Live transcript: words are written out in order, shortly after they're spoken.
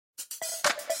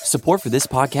Support for this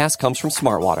podcast comes from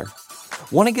Smartwater.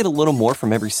 Want to get a little more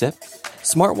from every sip?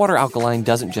 Smartwater Alkaline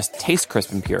doesn't just taste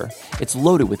crisp and pure, it's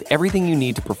loaded with everything you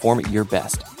need to perform at your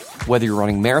best, whether you're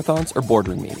running marathons or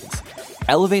boardroom meetings.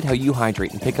 Elevate how you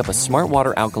hydrate and pick up a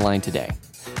Smartwater Alkaline today.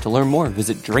 To learn more,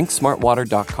 visit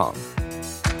drinksmartwater.com.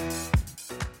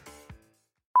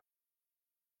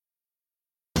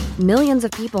 Millions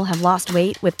of people have lost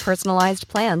weight with personalized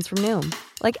plans from Noom.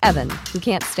 Like Evan, who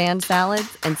can't stand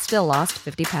salads and still lost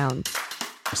 50 pounds.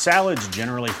 Salads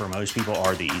generally for most people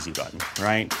are the easy button,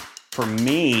 right? For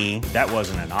me, that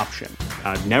wasn't an option.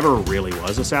 I never really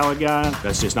was a salad guy.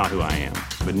 That's just not who I am.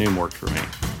 But Noom worked for me.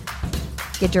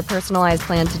 Get your personalized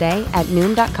plan today at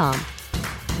Noom.com.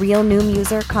 Real Noom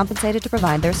user compensated to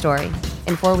provide their story.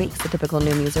 In 4 weeks, the typical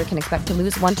Noom user can expect to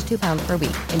lose 1 to 2 pounds per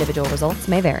week. Individual results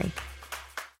may vary.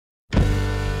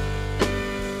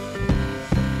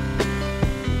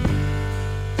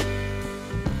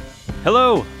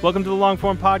 Hello, welcome to the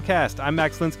Longform Podcast. I'm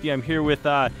Max Linsky. I'm here with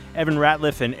Evan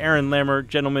Ratliff and Aaron Lammer.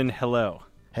 Gentlemen, hello.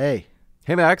 Hey.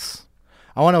 Hey, Max.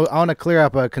 I want to clear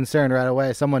up a concern right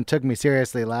away. Someone took me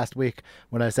seriously last week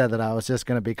when I said that I was just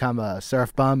going to become a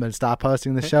surf bum and stop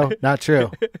hosting the show. Not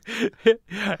true.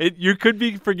 You could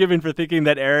be forgiven for thinking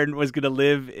that Aaron was going to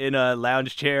live in a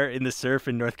lounge chair in the surf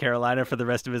in North Carolina for the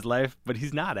rest of his life, but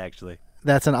he's not, actually.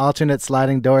 That's an alternate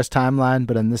sliding doors timeline,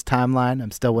 but in this timeline,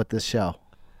 I'm still with this show.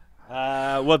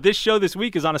 Well, this show this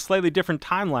week is on a slightly different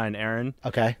timeline, Aaron.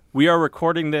 Okay. We are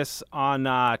recording this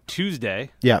on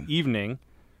Tuesday evening,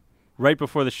 right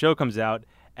before the show comes out,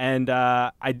 and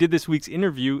I did this week's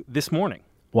interview this morning.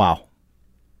 Wow.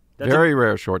 Very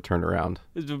rare short turnaround.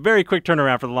 It was a very quick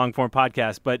turnaround for the Longform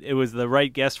Podcast, but it was the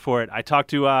right guest for it. I talked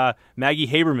to Maggie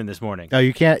Haberman this morning. Oh,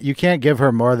 you can't give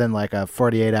her more than like a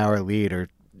 48-hour lead or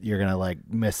you're going to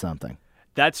miss something.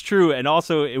 That's true, and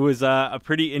also it was a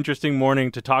pretty interesting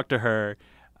morning to talk to her.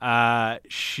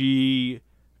 She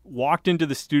walked into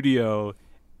the studio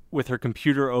with her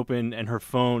computer open and her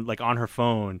phone, on her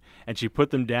phone, and she put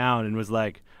them down and was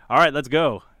like, "All right, let's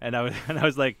go." And I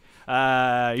was like,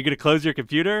 "You gonna close your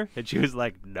computer?" And she was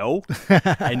like, "No."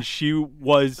 And she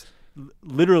was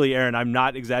literally, Aaron, I'm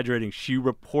not exaggerating. She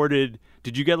reported.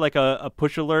 Did you get a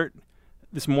push alert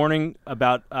this morning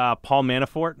about Paul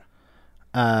Manafort?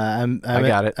 I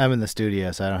got it. I'm in the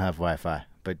studio, so I don't have Wi-Fi.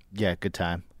 But yeah, good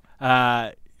time.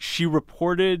 She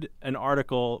reported an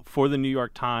article for the New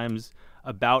York Times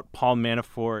about Paul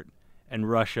Manafort and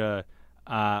Russia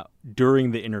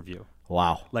during the interview.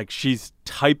 Wow. She's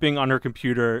typing on her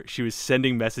computer. She was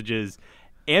sending messages,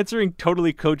 answering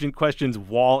totally cogent questions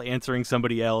while answering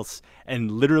somebody else.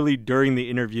 And literally during the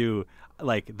interview,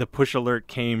 the push alert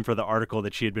came for the article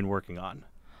that she had been working on.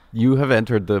 You have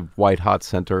entered the white-hot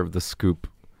center of the scoop,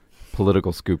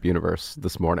 political scoop universe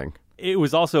this morning. It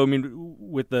was also,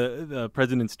 with the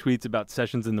president's tweets about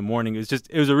sessions in the morning,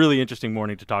 it was a really interesting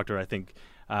morning to talk to her. I think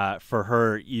for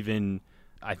her,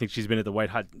 I think she's been at the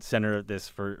white-hot center of this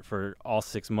for all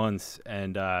 6 months.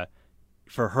 And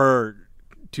for her,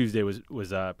 Tuesday was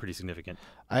pretty significant.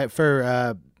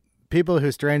 For people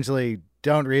who strangely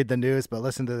don't read the news but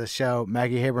listen to the show,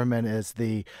 Maggie Haberman is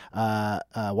the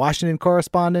Washington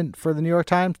correspondent for the New York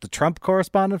Times, the Trump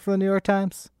correspondent for the New York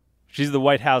Times. She's the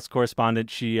White House correspondent.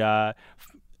 She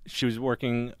was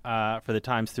working for the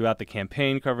Times throughout the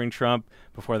campaign covering Trump.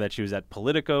 Before that, she was at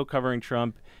Politico covering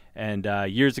Trump. And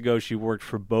years ago, she worked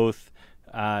for both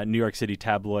New York City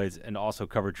tabloids and also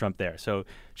covered Trump there. So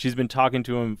she's been talking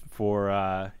to him for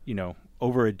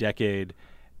over a decade.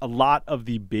 A lot of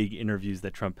the big interviews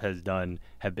that Trump has done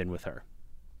have been with her.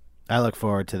 I look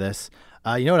forward to this.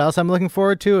 You know what else I'm looking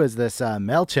forward to is this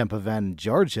MailChimp event in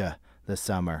Georgia this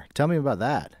summer. Tell me about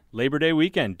that. Labor Day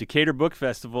weekend, Decatur Book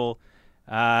Festival.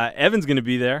 Evan's going to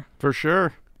be there. For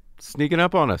sure. Sneaking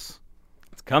up on us.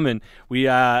 It's coming. We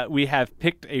have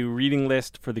picked a reading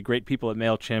list for the great people at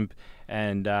MailChimp,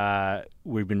 and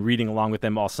we've been reading along with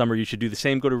them all summer. You should do the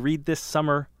same. Go to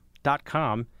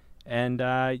readthissummer.com. And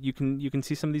you can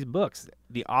see some of these books.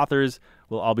 The authors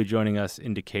will all be joining us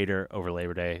in Decatur over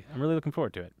Labor Day. I'm really looking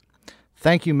forward to it.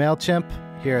 Thank you, MailChimp.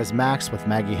 Here is Max with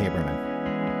Maggie Haberman.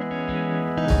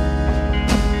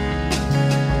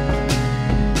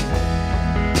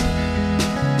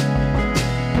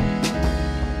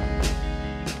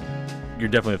 You're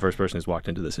definitely the first person who's walked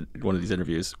into one of these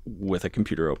interviews with a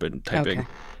computer open, typing,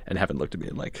 and haven't looked at me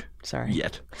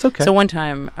yet. It's okay. So one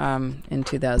time in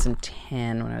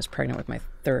 2010, when I was pregnant with my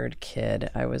third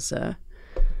kid, I was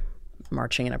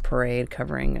marching in a parade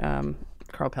covering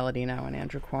Carl Palladino and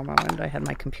Andrew Cuomo, and I had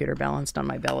my computer balanced on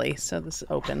my belly, so this is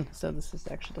open. So this is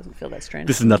actually doesn't feel that strange.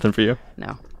 This is nothing for you?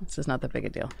 No, this is not that big a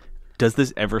deal. Does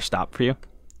this ever stop for you?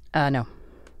 No.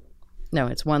 No,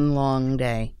 it's one long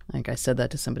day. Like I said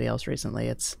that to somebody else recently.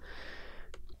 It's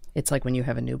like when you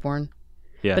have a newborn.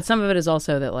 Yeah. But some of it is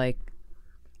also that, like,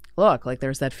 look, like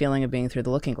there's that feeling of being through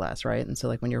the looking glass, right? And so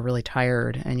like when you're really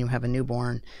tired and you have a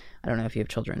newborn, I don't know if you have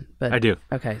children, but I do.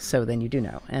 Okay, so then you do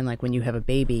know. And like when you have a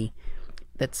baby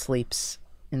that sleeps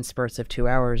in spurts of 2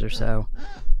 hours or so,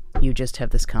 you just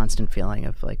have this constant feeling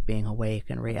of like being awake,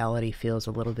 and reality feels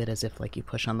a little bit as if like you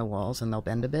push on the walls and they'll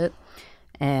bend a bit.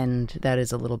 And that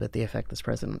is a little bit the effect this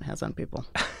president has on people,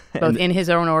 both in his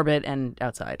own orbit and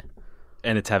outside.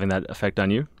 And it's having that effect on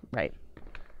you? Right.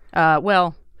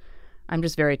 Well, I'm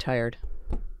just very tired.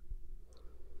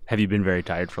 Have you been very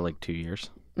tired for like 2 years?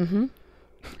 Mm-hmm.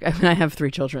 I mean, I have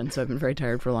 3 children, so I've been very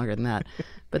tired for longer than that.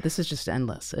 But this is just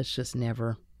endless. It's just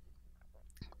never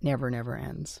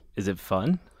ends. Is it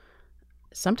fun?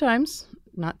 Sometimes.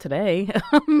 Not today.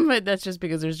 But that's just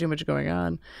because there's too much going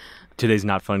on. Today's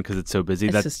not fun because it's so busy?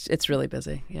 It's really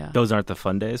busy, yeah. Those aren't the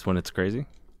fun days when it's crazy?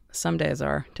 Some days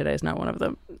are. Today's not one of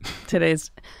them. Today's...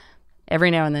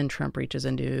 Every now and then Trump reaches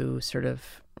into sort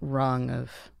of rung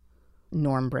of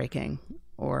norm breaking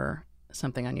or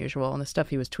something unusual. And the stuff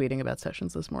he was tweeting about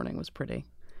Sessions this morning was pretty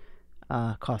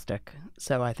caustic.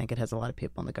 So I think it has a lot of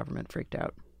people in the government freaked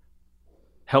out.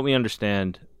 Help me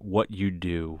understand what you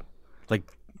do. Like,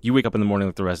 you wake up in the morning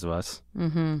like the rest of us.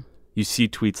 Mm-hmm. You see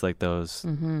tweets like those.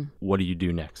 Mm-hmm. What do you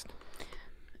do next?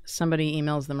 Somebody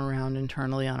emails them around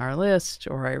internally on our list,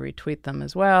 or I retweet them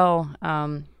as well.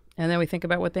 And then we think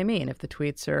about what they mean. If the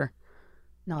tweets are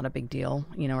not a big deal,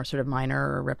 or sort of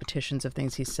minor or repetitions of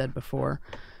things he's said before,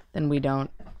 then we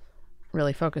don't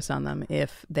really focus on them.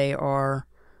 If they are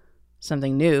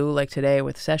something new, like today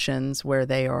with Sessions, where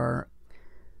they are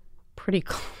pretty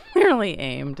clearly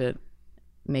aimed at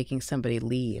making somebody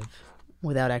leave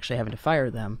without actually having to fire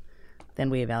them, then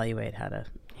we evaluate how to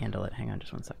handle it. Hang on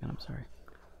just one second. I'm sorry.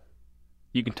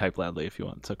 You can type loudly if you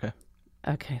want. It's okay.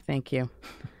 Okay, thank you.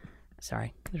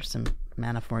 Sorry, there's some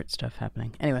Manafort stuff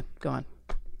happening. Anyway, go on.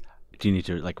 Do you need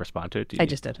to respond to it? I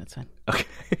just did. It's fine. Okay.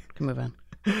 Can move on.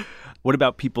 What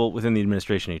about people within the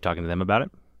administration? Are you talking to them about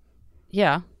it?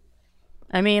 Yeah.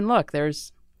 I mean, look,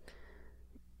 if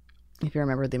you're a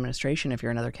member of the administration, if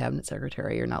you're another cabinet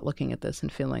secretary, you're not looking at this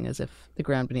and feeling as if the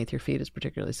ground beneath your feet is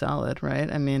particularly solid,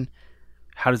 right? I mean...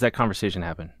 How does that conversation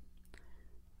happen?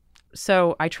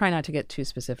 So I try not to get too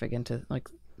specific into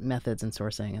methods and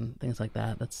sourcing and things like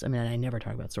that. I never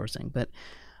talk about sourcing, but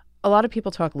a lot of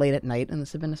people talk late at night in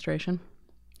this administration.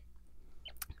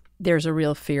 There's a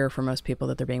real fear for most people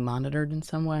that they're being monitored in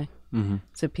some way. Mm-hmm.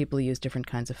 So people use different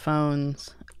kinds of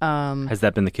phones. Has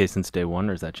that been the case since day one,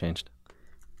 or has that changed?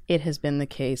 It has been the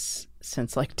case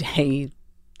since day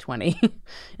 20.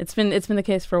 It's been the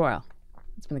case for a while.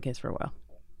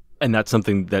 And that's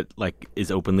something that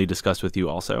is openly discussed with you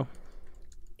also?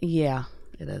 Yeah,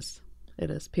 it is.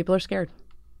 People are scared.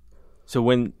 So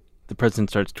when the president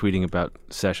starts tweeting about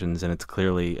Sessions and it's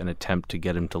clearly an attempt to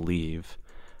get him to leave,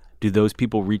 do those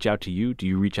people reach out to you? Do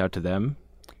you reach out to them?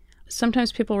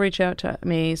 Sometimes people reach out to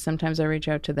me. Sometimes I reach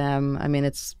out to them. I mean,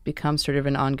 it's become sort of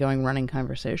an ongoing running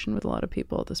conversation with a lot of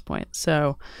people at this point.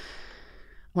 So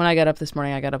when I got up this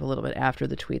morning, I got up a little bit after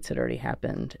the tweets had already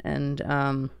happened.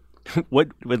 And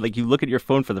when you look at your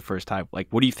phone for the first time,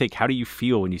 what do you think? How do you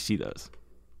feel when you see those?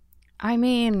 I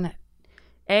mean,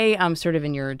 I'm sort of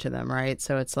inured to them, right?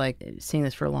 So it's like seeing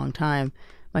this for a long time.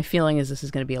 My feeling is this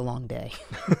is going to be a long day.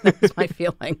 That's my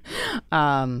feeling.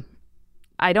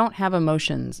 I don't have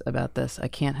emotions about this. I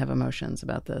can't have emotions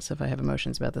about this. If I have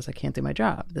emotions about this, I can't do my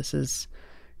job. This is,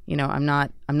 I'm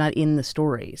not in the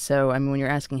story. So, I mean, when you're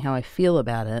asking how I feel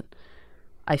about it,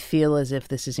 I feel as if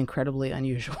this is incredibly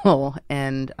unusual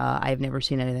and I've never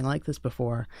seen anything like this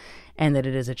before, and that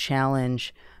it is a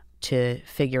challenge to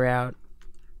figure out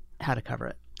how to cover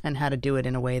it and how to do it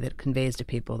in a way that conveys to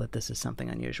people that this is something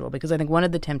unusual. Because I think one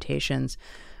of the temptations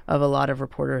of a lot of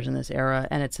reporters in this era,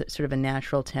 and it's sort of a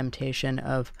natural temptation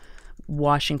of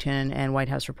Washington and White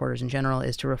House reporters in general,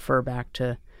 is to refer back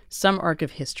to some arc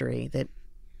of history that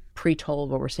pre-told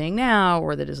what we're seeing now,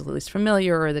 or that is at least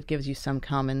familiar, or that gives you some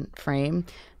common frame.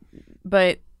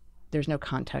 But there's no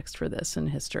context for this in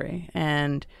history.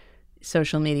 And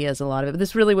social media is a lot of it.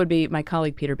 This really would be, my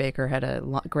colleague Peter Baker had a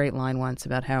great line once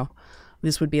about how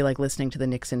this would be like listening to the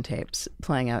Nixon tapes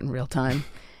playing out in real time.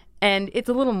 And it's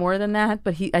a little more than that,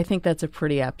 but I think that's a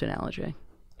pretty apt analogy.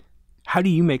 How do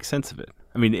you make sense of it?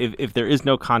 I mean, if there is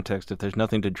no context, if there's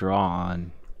nothing to draw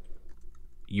on,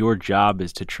 your job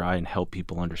is to try and help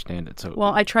people understand it. So,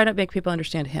 well, I try to make people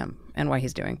understand him and why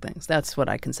he's doing things. That's what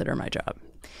I consider my job.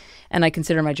 And I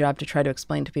consider my job to try to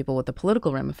explain to people what the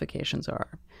political ramifications are.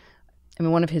 I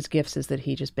mean, one of his gifts is that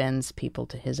he just bends people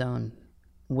to his own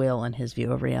will and his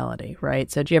view of reality, right?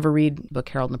 So did you ever read the book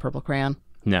Harold and the Purple Crayon?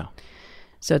 No.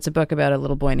 So it's a book about a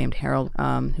little boy named Harold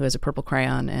who has a purple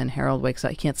crayon, and Harold wakes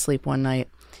up. He can't sleep one night,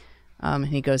 and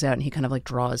he goes out and he kind of like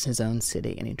draws his own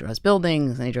city, and he draws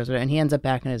buildings, and he ends up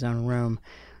back in his own room.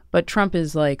 But Trump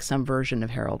is like some version of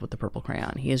Harold with the purple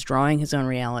crayon. He is drawing his own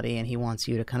reality, and he wants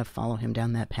you to kind of follow him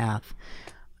down that path.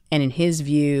 And in his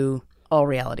view, all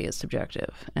reality is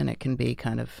subjective, and it can be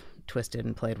kind of twisted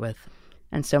and played with.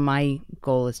 And so my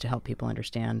goal is to help people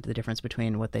understand the difference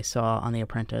between what they saw on The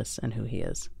Apprentice and who he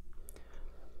is.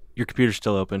 Your computer's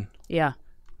still open. Yeah.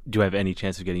 Do I have any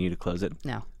chance of getting you to close it?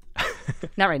 No.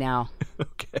 Not right now.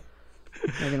 Okay.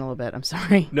 Maybe in a little bit. I'm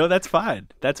sorry. No, that's fine.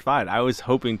 That's fine. I was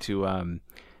hoping to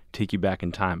take you back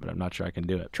in time, but I'm not sure I can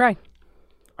do it. Try.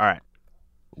 All right.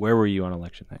 Where were you on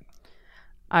election night?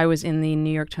 I was in the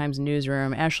New York Times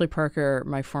newsroom. Ashley Parker,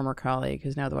 my former colleague,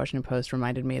 who's now at the Washington Post,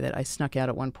 reminded me that I snuck out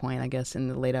at one point, I guess, in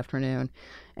the late afternoon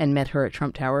and met her at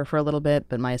Trump Tower for a little bit,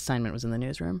 but my assignment was in the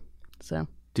newsroom. So.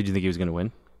 Did you think he was going to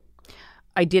win?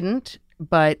 I didn't,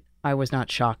 but I was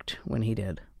not shocked when he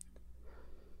did.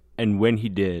 And when he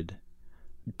did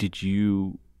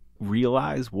you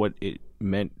realize what it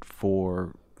meant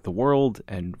for the world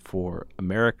and for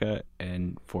America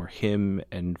and for him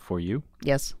and for you?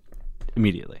 Yes.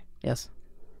 Immediately? Yes.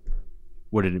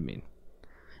 What did it mean?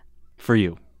 For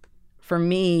you? For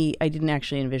me, I didn't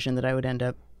actually envision that I would end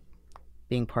up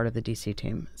being part of the DC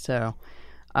team. So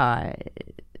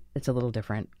it's a little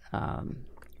different.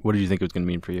 What did you think it was going to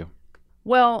mean for you?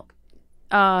 Well,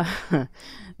 the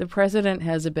president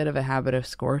has a bit of a habit of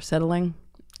score settling,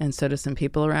 and so do some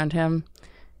people around him.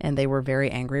 And they were very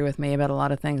angry with me about a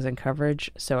lot of things in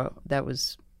coverage. So that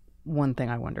was one thing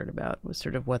I wondered about, was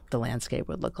sort of what the landscape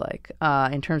would look like.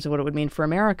 In terms of what it would mean for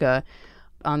America,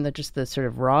 on the sort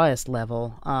of rawest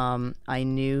level, I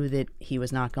knew that he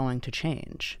was not going to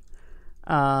change.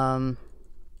 And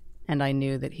I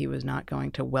knew that he was not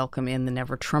going to welcome in the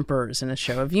never-Trumpers in a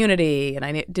show of unity.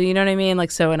 And do you know what I mean?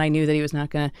 And I knew that he was not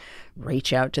going to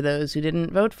reach out to those who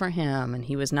didn't vote for him, and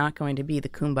he was not going to be the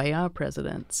kumbaya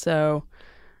president. So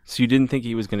you didn't think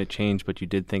he was going to change, but you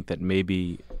did think that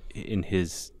maybe in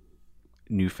his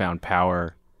newfound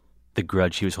power, the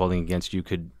grudge he was holding against you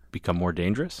could become more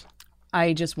dangerous?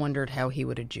 I just wondered how he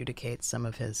would adjudicate some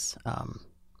of his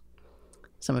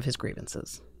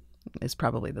grievances. Is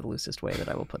probably the loosest way that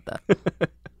I will put that. Okay.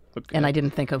 And I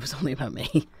didn't think it was only about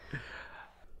me.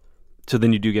 So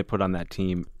then you do get put on that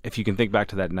team. If you can think back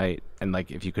to that night, and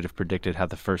if you could have predicted how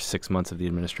the first 6 months of the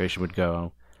administration would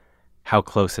go, how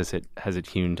close has it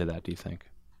hewn to that, do you think?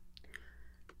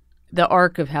 The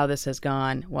arc of how this has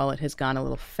gone, while it has gone a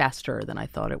little faster than I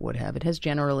thought it would have, it has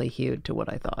generally hewed to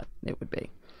what I thought it would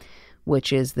be,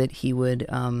 which is that he would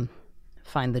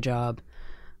find the job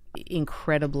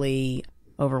incredibly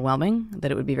overwhelming, that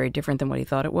it would be very different than what he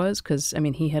thought it was, because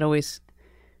he had always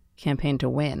campaigned to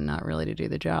win, not really to do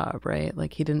the job, right?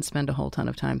 He didn't spend a whole ton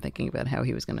of time thinking about how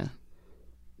he was going to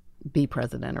be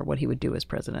president or what he would do as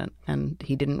president, and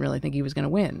he didn't really think he was going to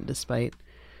win, despite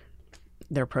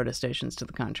their protestations to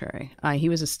the contrary. He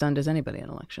was as stunned as anybody on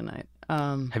election night.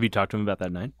 Have you talked to him about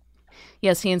that night?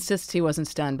 Yes, he insists he wasn't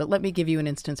stunned, but let me give you an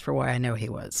instance for why I know he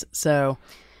was. So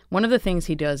one of the things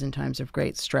he does in times of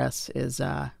great stress is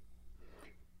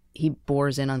he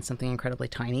bores in on something incredibly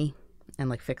tiny and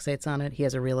fixates on it. He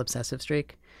has a real obsessive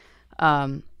streak.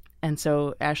 And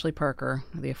so Ashley Parker,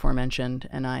 the aforementioned,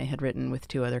 and I had written with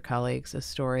two other colleagues a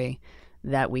story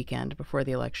that weekend before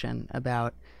the election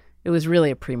about, it was really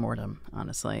a pre-mortem,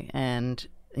 honestly. And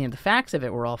the facts of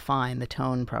it were all fine. The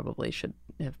tone probably should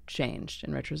have changed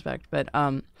in retrospect. But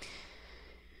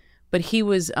he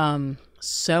was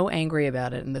so angry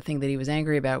about it, and the thing that he was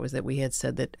angry about was that we had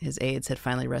said that his aides had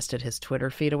finally wrested his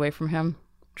Twitter feed away from him,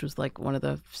 which was one of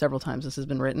the several times this has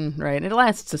been written, right? And it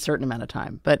lasts a certain amount of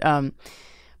time, but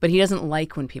he doesn't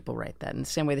like when people write that, in the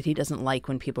same way that he doesn't like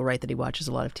when people write that he watches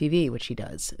a lot of TV, which he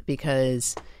does,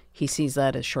 because he sees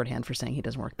that as shorthand for saying he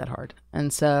doesn't work that hard.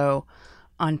 And so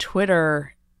on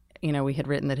Twitter, we had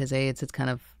written that his aides had kind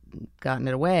of gotten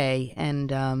it away,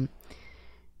 and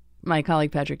my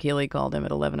colleague Patrick Healy called him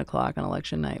at 11 o'clock on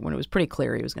election night when it was pretty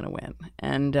clear he was going to win.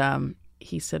 And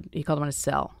he said he called him on his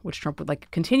cell, which Trump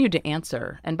would continued to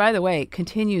answer. And by the way,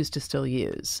 continues to still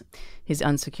use his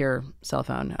unsecure cell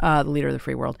phone, the leader of the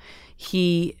free world.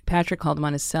 Patrick called him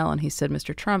on his cell and he said,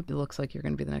 "Mr. Trump, it looks like you're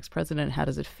going to be the next president. How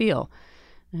does it feel?"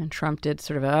 And Trump did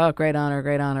sort of, "Oh, great honor,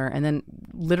 great honor." And then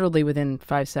literally within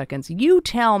 5 seconds, "You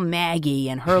tell Maggie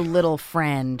and her little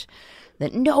friend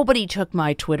that nobody took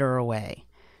my Twitter away."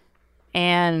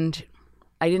 And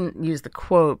I didn't use the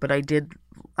quote, but I did.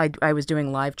 I was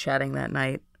doing live chatting that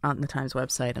night on the Times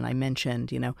website, and I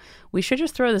mentioned, we should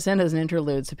just throw this in as an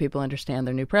interlude so people understand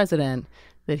their new president,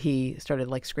 that he started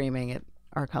like screaming at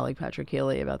our colleague Patrick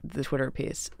Healy about the Twitter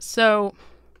piece. So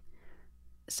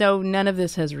none of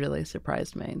this has really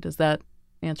surprised me. Does that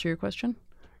answer your question?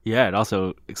 Yeah, it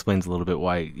also explains a little bit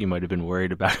why you might have been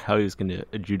worried about how he was going to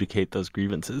adjudicate those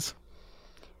grievances.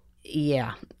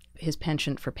 Yeah, his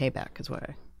penchant for payback is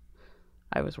why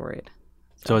I was worried.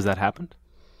 So has that happened?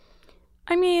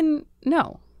 I mean,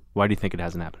 no. Why do you think it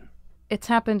hasn't happened? It's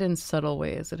happened in subtle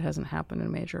ways. It hasn't happened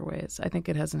in major ways. I think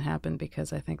it hasn't happened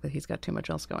because I think that he's got too much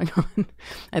else going on.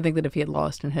 I think that if he had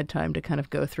lost and had time to kind of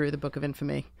go through the Book of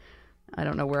Infamy, I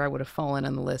don't know where I would have fallen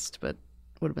on the list, but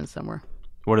would have been somewhere.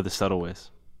 What are the subtle ways?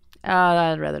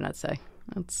 I'd rather not say.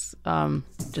 It's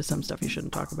just some stuff you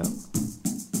shouldn't talk about.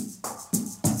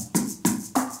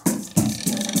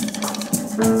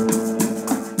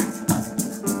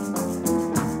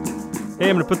 Hey,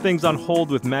 I'm going to put things on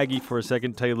hold with Maggie for a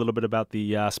second, tell you a little bit about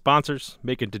the sponsors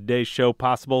making today's show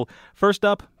possible. First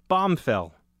up,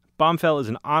 Bombfell. Bombfell is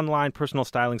an online personal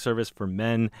styling service for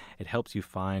men. It helps you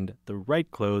find the right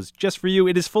clothes just for you.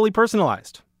 It is fully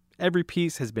personalized. Every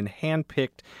piece has been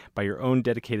handpicked by your own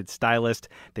dedicated stylist.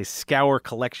 They scour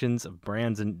collections of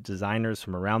brands and designers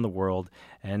from around the world,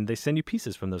 and they send you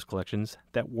pieces from those collections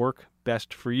that work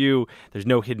best for you. There's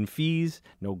no hidden fees,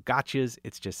 no gotchas.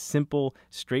 It's just simple,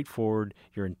 straightforward.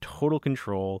 You're in total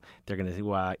control. They're going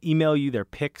to email you their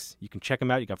picks. You can check them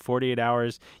out. You got 48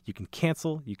 hours. You can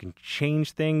cancel. You can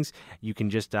change things. You can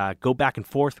just go back and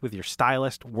forth with your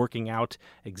stylist, working out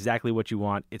exactly what you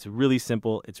want. It's really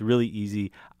simple. It's really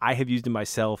easy. I have used it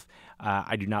myself.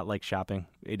 I do not like shopping.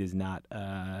 It is not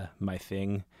my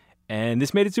thing. And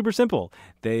this made it super simple.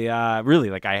 They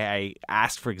really, I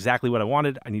asked for exactly what I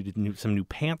wanted. I needed some new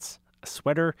pants, a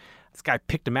sweater. This guy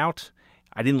picked them out.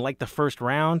 I didn't like the first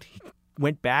round. He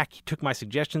went back. He took my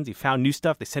suggestions. He found new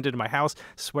stuff. They sent it to my house.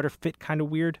 Sweater fit kind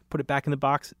of weird. Put it back in the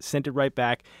box. Sent it right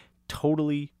back.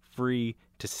 Totally free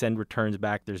to send returns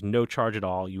back. There's no charge at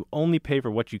all. You only pay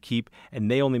for what you keep,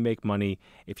 and they only make money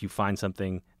if you find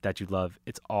something that you love.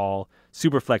 It's all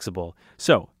super flexible.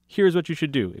 So here's what you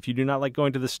should do. If you do not like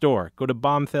going to the store, go to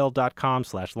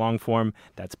bombfell.com/longform.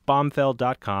 That's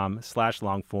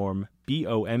bombfell.com/longform,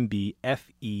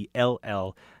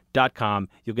 BOMBFELL.com.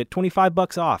 You'll get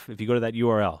 $25 off if you go to that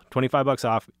URL. $25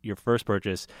 off your first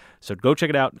purchase. So go check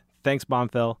it out. Thanks,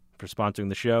 Bombfell, for sponsoring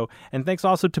the show. And thanks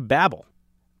also to Babbel.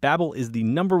 Babbel is the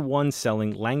 #1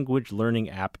 selling language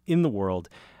learning app in the world.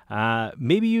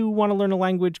 Maybe you want to learn a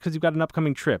language because you've got an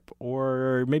upcoming trip,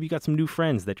 or maybe you got some new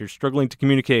friends that you're struggling to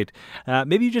communicate.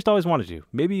 Maybe you just always wanted to.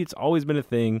 Maybe it's always been a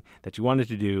thing that you wanted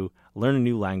to do, learn a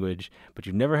new language, but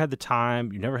you've never had the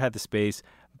time, you've never had the space.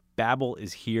 Babbel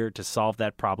is here to solve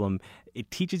that problem. It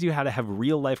teaches you how to have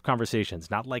real-life conversations,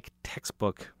 not like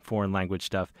textbook foreign language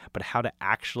stuff, but how to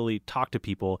actually talk to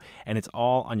people. And it's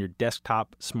all on your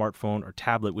desktop, smartphone, or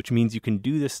tablet, which means you can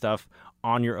do this stuff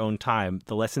on your own time.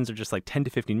 The lessons are just like 10 to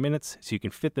 15 minutes, so you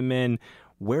can fit them in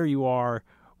where you are,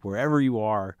 wherever you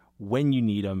are, when you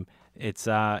need them. It's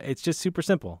just super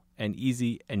simple and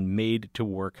easy and made to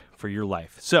work for your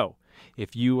life. So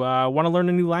if you want to learn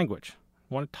a new language,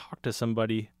 want to talk to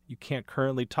somebody you can't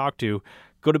currently talk to,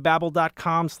 go to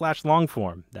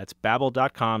babbel.com/longform. That's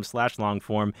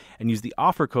babbel.com/longform, and use the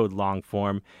offer code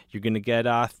longform. You're going to get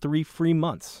 3 free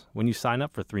months when you sign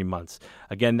up for 3 months.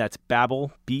 Again, that's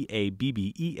Babbel,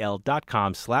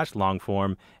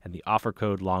 BABBEL.com/longform, and the offer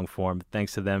code longform.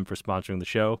 Thanks to them for sponsoring the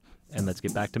show, and let's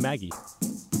get back to Maggie.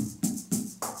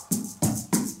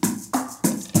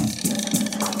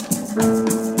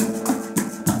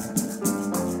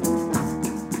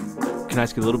 Can I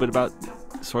ask you a little bit about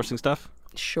sourcing stuff?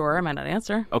 Sure, I might not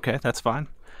answer. Okay, that's fine.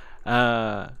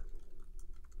 How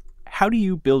do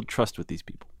you build trust with these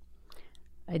people?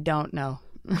 I don't know.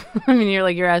 I mean,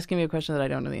 you're asking me a question that I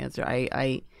don't know the answer.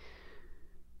 I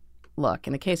look,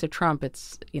 in the case of Trump,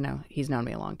 it's, he's known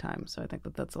me a long time, so I think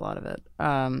that that's a lot of it.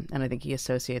 And I think he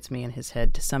associates me in his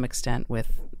head to some extent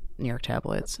with New York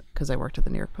tabloids, because I worked at the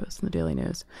New York Post and the Daily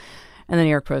News. And the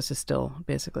New York Post is still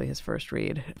basically his first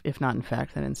read, if not in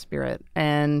fact, then in spirit.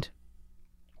 And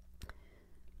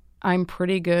I'm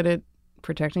pretty good at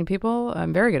protecting people.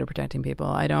 I'm very good at protecting people.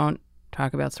 I don't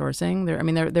talk about sourcing.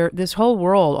 This whole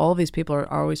world, all of these people are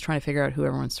always trying to figure out who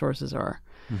everyone's sources are.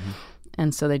 Mm-hmm.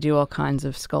 And so they do all kinds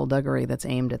of skullduggery that's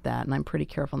aimed at that. And I'm pretty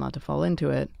careful not to fall into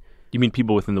it. You mean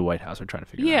people within the White House are trying to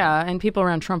figure it out? Yeah, and people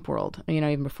around Trump world,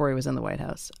 even before he was in the White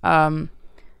House.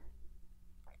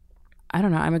 I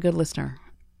don't know. I'm a good listener,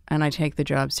 and I take the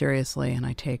job seriously, and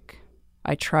I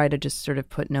try to just sort of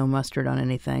put no mustard on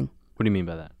anything. What do you mean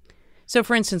by that? So,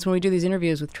 for instance, when we do these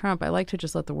interviews with Trump, I like to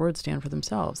just let the words stand for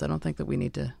themselves. I don't think that we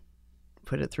need to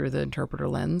put it through the interpreter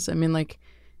lens. I mean, like,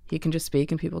 he can just speak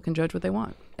and people can judge what they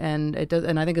want. And it does,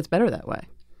 and I think it's better that way.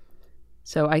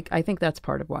 So I think that's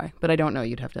part of why. But I don't know.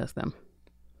 You'd have to ask them.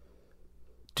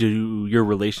 Do your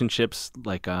relationships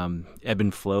like ebb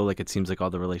and flow? Like it seems like all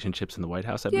the relationships in the White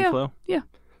House ebb and flow? Yeah.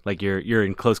 Like you're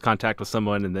in close contact with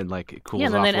someone and then like it cools off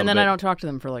and then bit. I don't talk to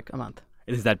them for like a month.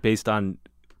 And is that based on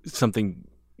something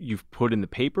you've put in the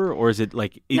paper, or is it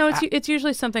like no? It's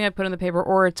usually something I put in the paper,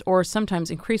 or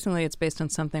sometimes increasingly it's based on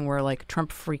something where like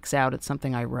Trump freaks out at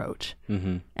something I wrote,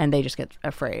 and they just get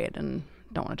afraid and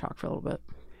don't want to talk for a little bit.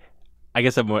 I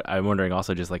guess I'm wondering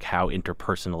also just like how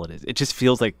interpersonal it is. It just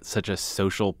feels like such a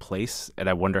social place, and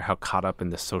I wonder how caught up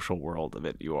in the social world of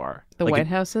it you are. The like White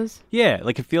House is? Yeah,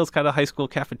 like it feels kind of high school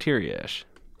cafeteria-ish.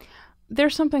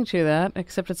 There's something to that,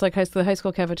 except it's like the high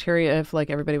school cafeteria if like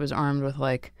everybody was armed with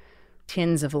like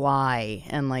tins of lye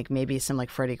and like maybe some like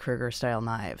Freddy Krueger style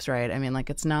knives, right? I mean, like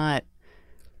it's not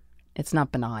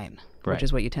benign, right, which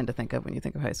is what you tend to think of when you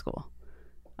think of high school.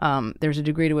 There's a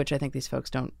degree to which I think these folks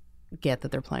don't get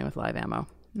that they're playing with live ammo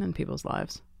in people's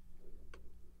lives.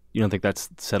 You don't think that's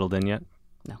settled in yet?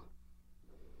 No.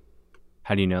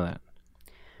 How do you know that?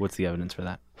 What's the evidence for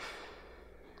that?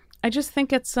 I just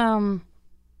think it's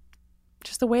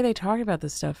just the way they talk about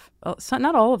this stuff.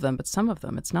 Not all of them, but some of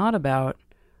them. It's not about,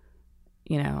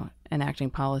 enacting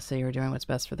policy or doing what's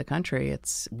best for the country.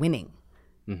 It's winning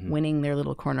their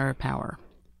little corner of power.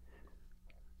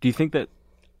 Do you think that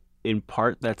in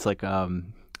part that's like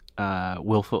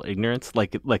willful ignorance,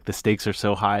 like the stakes are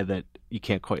so high that you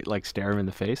can't quite like stare them in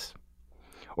the face?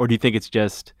 Or do you think it's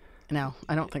just... No,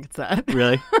 I don't think it's that.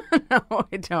 Really? No,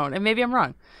 I don't. And maybe I'm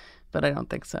wrong, but I don't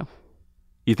think so.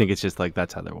 You think it's just like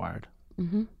that's how they're wired?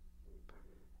 Mm-hmm.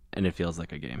 And it feels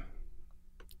like a game?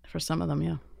 For some of them,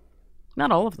 yeah. Not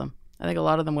all of them. I think a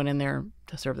lot of them went in there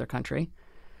to serve their country,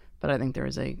 but I think there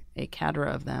is a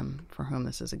cadre of them for whom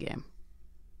this is a game.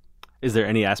 Is there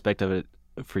any aspect of it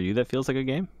for you that feels like a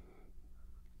game?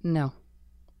 No,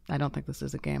 I don't think this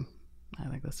is a game. I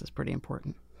think this is pretty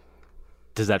important.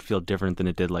 Does that feel different than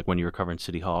it did like when you were covering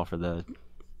City Hall for the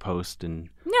Post? And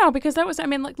no, because that was,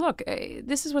 look,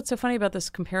 this is what's so funny about this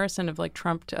comparison of like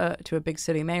Trump to a big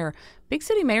city mayor. Big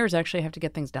city mayors actually have to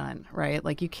get things done, right?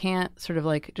 Like you can't sort of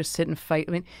like just sit and fight.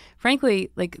 I mean, frankly,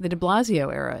 like the de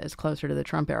Blasio era is closer to the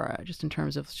Trump era, just in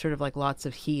terms of sort of like lots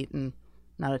of heat and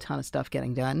not a ton of stuff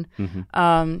getting done.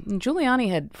 Giuliani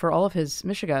had, for all of his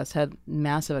mishegas, had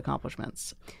massive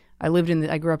accomplishments. I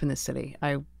grew up in this city.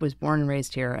 I was born and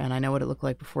raised here, and I know what it looked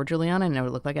like before Giuliani. I know what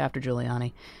it looked like after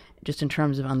Giuliani. Just in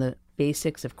terms of on the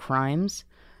basics of crimes,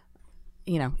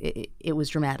 it was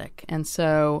dramatic. And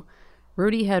so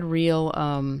Rudy had real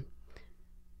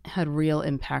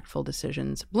impactful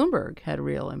decisions. Bloomberg had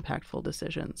real impactful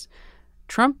decisions.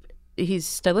 Trump, he's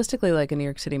stylistically like a New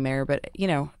York City mayor, but,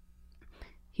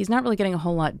 he's not really getting a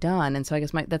whole lot done. And so I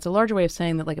guess that's a larger way of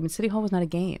saying that, City Hall was not a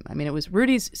game. I mean, it was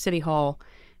Rudy's City Hall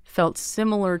felt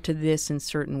similar to this in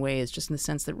certain ways, just in the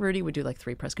sense that Rudy would do like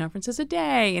 3 press conferences a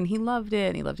day, and he loved it,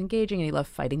 and he loved engaging, and he loved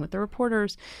fighting with the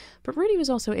reporters. But Rudy was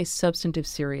also a substantive,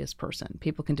 serious person.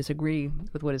 People can disagree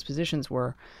with what his positions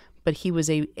were, but he was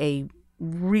a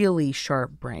really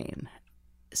sharp brain.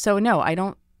 So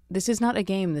no, this is not a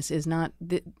game. This is not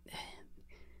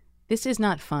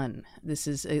fun.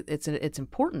 It's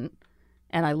important,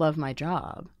 and I love my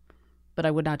job, but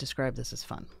I would not describe this as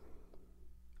fun.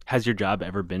 Has your job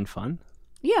ever been fun?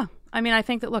 Yeah. I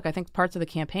think parts of the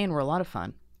campaign were a lot of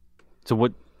fun. So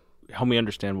help me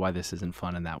understand why this isn't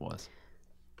fun and that was.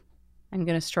 I'm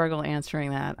going to struggle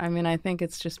answering that. I think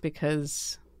it's just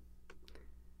because,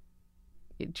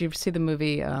 did you ever see the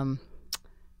movie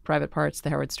Private Parts, the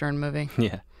Howard Stern movie?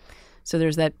 Yeah. So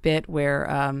there's that bit where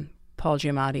Paul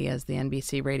Giamatti, as the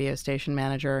NBC radio station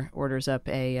manager, orders up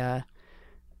a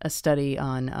study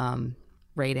on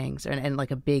ratings and like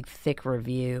a big thick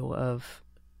review of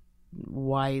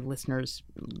why listeners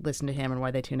listen to him and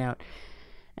why they tune out.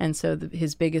 And so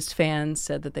his biggest fans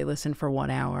said that they listened for 1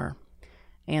 hour.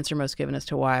 Answer most given as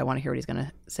to why. I want to hear what he's going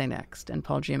to say next. And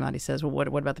Paul Giamatti says, well, what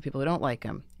about the people who don't like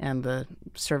him? And the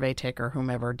survey taker,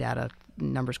 whomever, data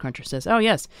numbers cruncher, says, oh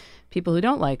yes, people who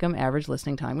don't like him, average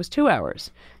listening time was 2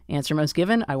 hours. Answer most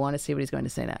given, I want to see what he's going to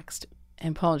say next.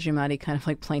 And Paul Giamatti kind of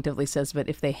like plaintively says, but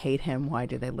if they hate him, why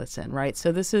do they listen, right?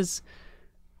 So this is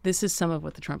some of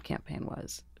what the Trump campaign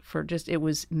was. It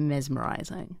was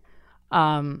mesmerizing.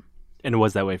 And it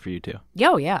was that way for you too?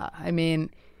 Oh, yeah.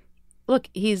 Look,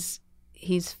 he's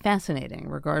fascinating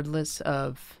regardless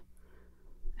of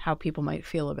how people might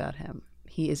feel about him.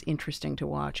 He is interesting to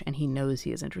watch, and he knows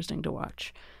he is interesting to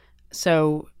watch.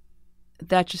 So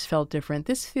that just felt different.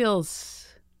 This feels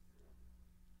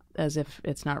as if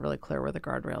it's not really clear where the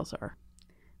guardrails are.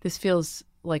 This feels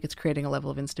like it's creating a level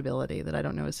of instability that I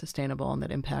don't know is sustainable and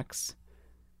that impacts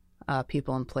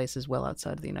people in places well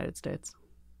outside of the United States.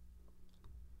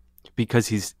 Because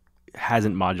he's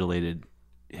hasn't modulated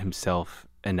himself,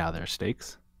 and now there are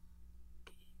stakes?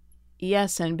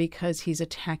 Yes, and because he's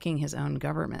attacking his own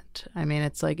government. I mean,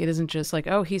 it's like, it isn't just like,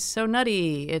 oh, he's so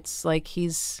nutty. It's like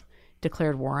he's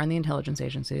declared war on the intelligence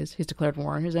agencies. He's declared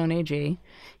war on his own AG.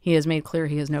 He has made clear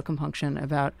he has no compunction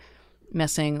about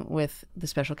messing with the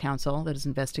special counsel that is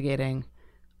investigating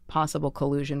possible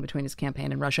collusion between his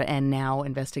campaign and Russia, and now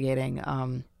investigating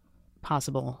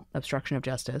possible obstruction of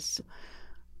justice.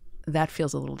 That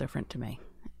feels a little different to me,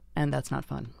 and that's not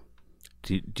fun.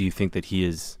 Do you think that he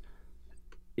is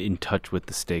in touch with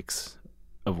the stakes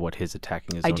of what his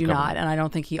attacking his own do government? not, and I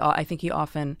don't think I think he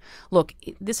often look.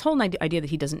 This whole idea that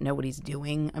he doesn't know what he's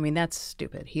doing. I mean, that's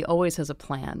stupid. He always has a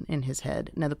plan in his head.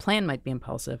 Now, the plan might be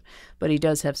impulsive, but he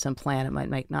does have some plan. It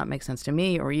might not make sense to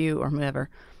me or you or whoever,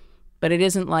 but it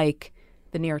isn't like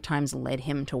the New York Times led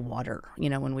him to water. You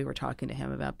know, when we were talking to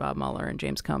him about Bob Mueller and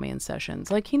James Comey and Sessions,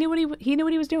 like he knew what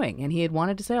he was doing, and he had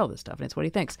wanted to say all this stuff, and it's what he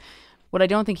thinks. What I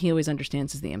don't think he always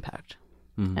understands is the impact.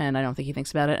 Mm-hmm. And I don't think he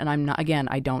thinks about it. And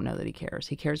I don't know that he cares.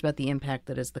 He cares about the impact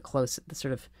that is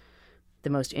the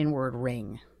most inward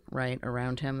ring, right,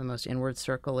 around him, the most inward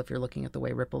circle. If you're looking at the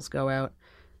way ripples go out,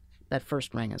 that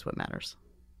first ring is what matters.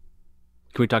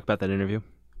 Can we talk about that interview?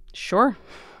 Sure.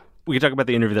 We can talk about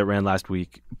the interview that ran last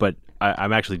week, but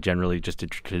I'm actually generally just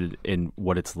interested in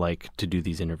what it's like to do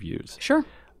these interviews. Sure.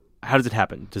 How does it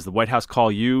happen? Does the White House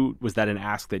call you? Was that an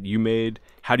ask that you made?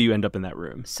 How do you end up in that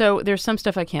room? So there's some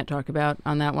stuff I can't talk about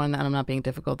on that one, and I'm not being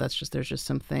difficult. There's just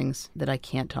some things that I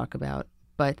can't talk about.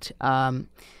 But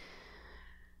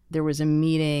there was a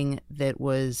meeting that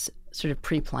was sort of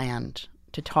pre-planned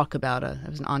to talk about it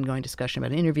was an ongoing discussion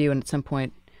about an interview, and at some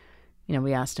point,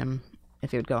 we asked him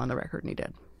if he would go on the record, and he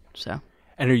did. So.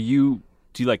 And do you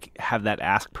have that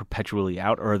ask perpetually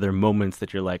out, or are there moments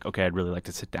that you're like, okay, I'd really like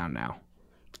to sit down now?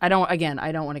 I don't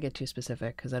want to get too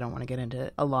specific because I don't want to get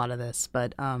into a lot of this,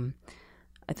 but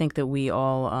I think that we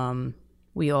all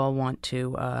want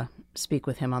to speak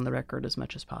with him on the record as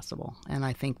much as possible. And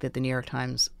I think that the New York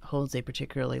Times holds a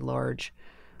particularly large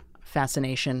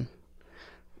fascination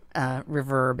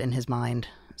reverb in his mind.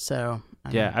 So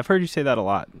yeah, I've heard you say that a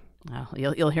lot. Well,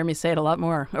 you'll hear me say it a lot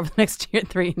more over the next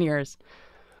 3 years.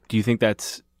 Do you think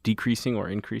that's decreasing or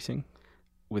increasing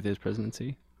with his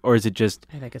presidency? Or is it just...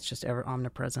 I think it's just ever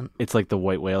omnipresent. It's like the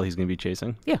white whale he's going to be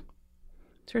chasing? Yeah.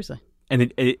 Seriously.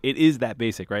 And it is that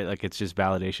basic, right? Like it's just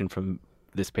validation from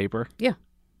this paper? Yeah.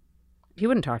 He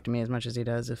wouldn't talk to me as much as he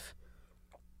does if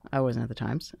I wasn't at the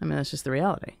Times. I mean, that's just the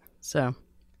reality. So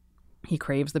he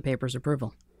craves the paper's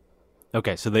approval.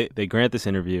 Okay, so they grant this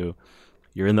interview.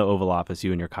 You're in the Oval Office,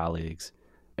 you and your colleagues.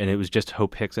 And it was just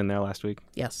Hope Hicks in there last week?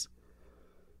 Yes.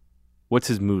 What's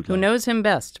his mood like? Who knows him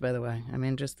best, by the way. I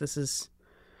mean, just this is...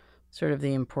 sort of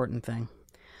the important thing.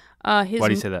 Why do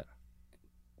you say that?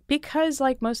 Because,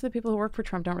 like, most of the people who work for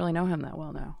Trump don't really know him that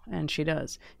well now, and she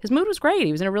does. His mood was great.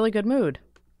 He was in a really good mood.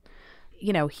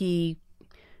 He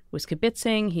was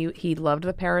kibitzing. He loved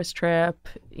the Paris trip.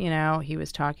 He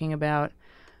was talking about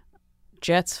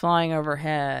jets flying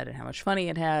overhead and how much fun he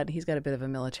had had. He's got a bit of a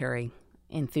military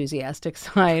enthusiastic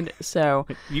side, so...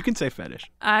 You can say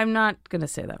fetish. I'm not going to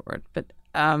say that word,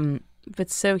 but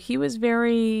so he was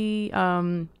very...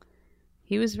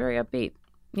 He was very upbeat.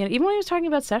 Even when he was talking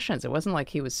about Sessions, it wasn't like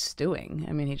he was stewing.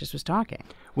 I mean, he just was talking.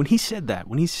 When he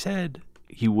said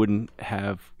he wouldn't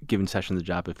have given Sessions the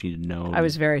job if he'd known... I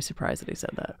was very surprised that he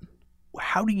said that.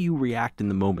 How do you react in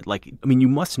the moment? You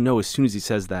must know as soon as he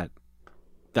says that,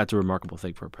 that's a remarkable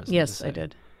thing for a president to say. Yes, I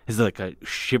did. Is it like a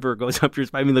shiver goes up your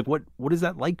spine? I mean, what is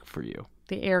that like for you?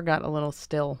 The air got a little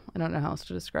still. I don't know how else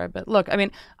to describe it. Look, I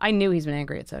mean, I knew he's been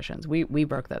angry at Sessions. We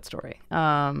broke that story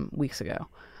weeks ago.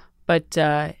 But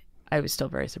I was still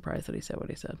very surprised that he said what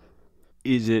he said.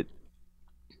 Is it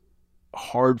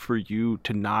hard for you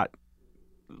to not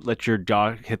let your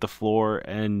jaw hit the floor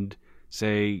and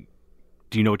say,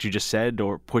 do you know what you just said?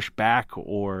 Or push back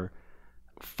or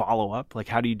follow up?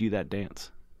 How do you do that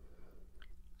dance?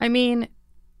 I mean,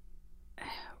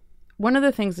 one of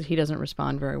the things that he doesn't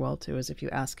respond very well to is if you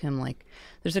ask him,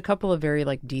 there's a couple of very,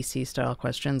 DC style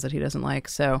questions that he doesn't like.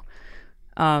 So...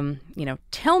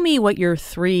 tell me what your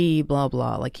 3 blah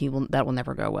blah, that will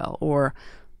never go well. Or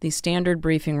the standard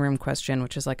briefing room question,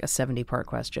 which is like a 70-part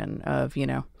question of,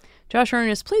 Josh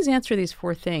Earnest, please answer these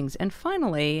 4 things. And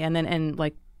finally,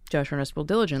 and Josh Earnest will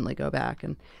diligently go back,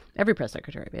 and every press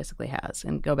secretary basically has,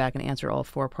 and go back and answer all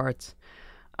 4 parts.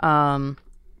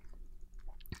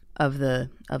 of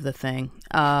the thing.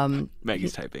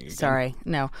 Maggie's typing again. Sorry,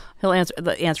 no, he'll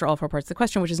answer all 4 parts of the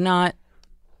question, which is not.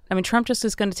 I mean, Trump just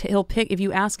is going to. He'll pick if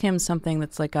you ask him something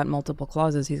that's like got multiple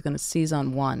clauses, he's going to seize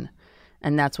on one,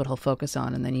 and that's what he'll focus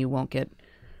on, and then you won't get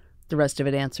the rest of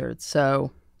it answered.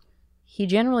 So he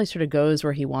generally sort of goes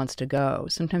where he wants to go.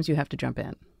 Sometimes you have to jump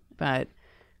in, but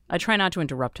I try not to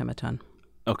interrupt him a ton.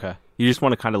 Okay. You just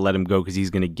want to kind of let him go because he's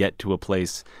going to get to a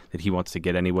place that he wants to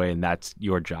get anyway, and that's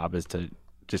your job is to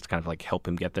just kind of like help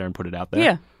him get there and put it out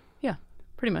there? Yeah,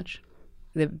 pretty much.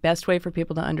 The best way for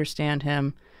people to understand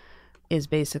him is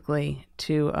basically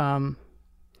to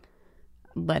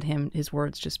let his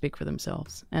words just speak for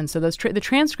themselves. And so the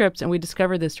transcripts, and we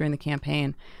discovered this during the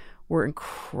campaign, were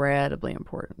incredibly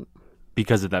important.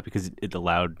 Because of that, because it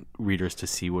allowed readers to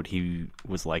see what he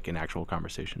was like in actual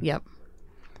conversation. Yep.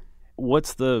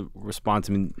 What's the response?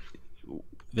 I mean,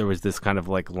 there was this kind of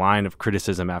like line of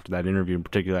criticism after that interview, in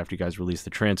particular after you guys released the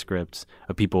transcripts,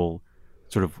 of people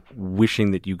sort of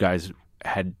wishing that you guys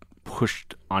had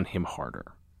pushed on him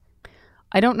harder.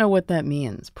 I don't know what that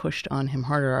means, pushed on him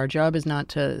harder. Our job is not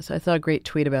to... So I saw a great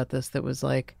tweet about this that was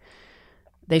like,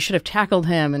 they should have tackled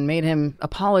him and made him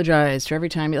apologize for every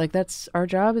time. Like, that's... Our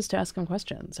job is to ask him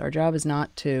questions. Our job is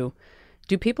not to...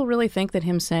 Do people really think that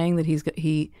him saying that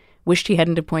he wished he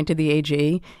hadn't appointed the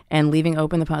AG and leaving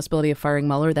open the possibility of firing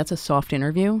Mueller, that's a soft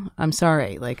interview? I'm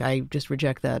sorry. Like, I just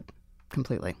reject that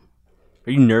completely.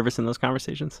 Are you nervous in those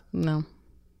conversations? No.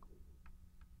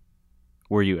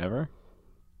 Were you ever?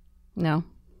 No.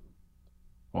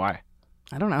 Why?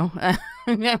 I don't know. I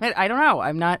don't know.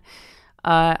 I'm not.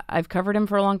 I've covered him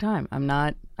for a long time. I'm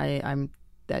not. I'm.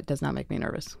 That does not make me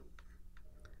nervous.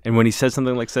 And when he says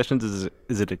something like Sessions,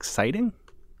 is it exciting?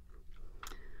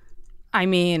 I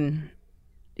mean,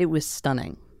 it was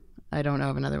stunning. I don't know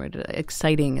of another way to.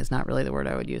 Exciting is not really the word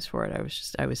I would use for it.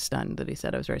 I was stunned that he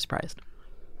said. I was very surprised.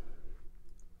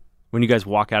 When you guys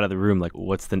walk out of the room, like,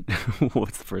 what's the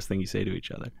first thing you say to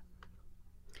each other?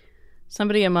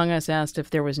 Somebody among us asked if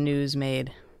there was news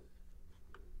made,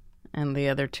 and the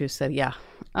other two said, "Yeah."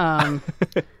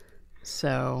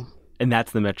 So. And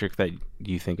that's the metric that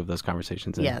you think of those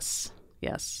conversations in? Yes.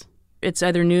 It's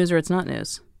either news or it's not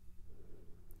news.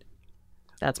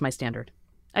 That's my standard.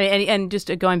 And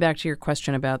just going back to your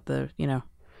question about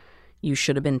you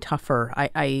should have been tougher.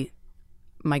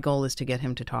 My goal is to get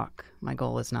him to talk. My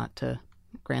goal is not to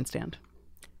grandstand.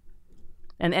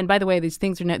 And by the way, these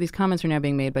comments are now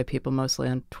being made by people mostly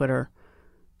on Twitter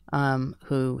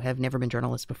who have never been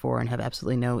journalists before and have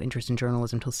absolutely no interest in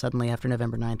journalism until suddenly after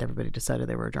November 9th, everybody decided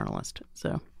they were a journalist.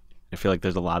 So I feel like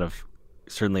there's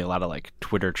certainly a lot of like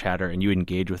Twitter chatter, and you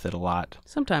engage with it a lot.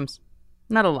 Sometimes.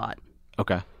 Not a lot.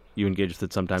 Okay. You engage with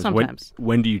it sometimes. Sometimes.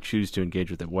 When do you choose to engage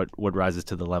with it? What rises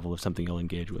to the level of something you'll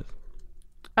engage with?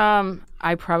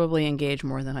 I probably engage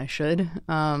more than I should.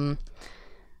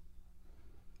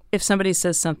 If somebody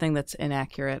says something that's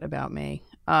inaccurate about me,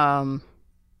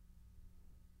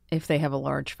 if they have a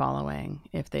large following,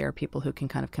 if they are people who can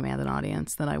kind of command an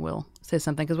audience, then I will say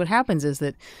something. Because what happens is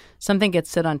that something gets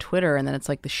said on Twitter and then it's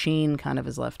like the sheen kind of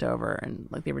is left over and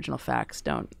like the original facts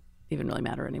don't even really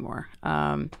matter anymore.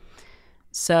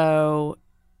 So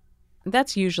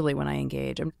that's usually when I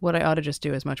engage. What I ought to just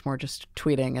do is much more just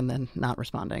tweeting and then not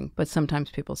responding. But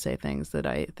sometimes people say things that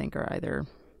I think are either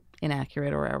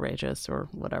inaccurate or outrageous or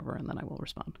whatever, and then I will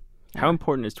respond. How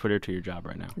important is Twitter to your job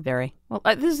right now? Very. Well,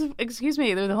 excuse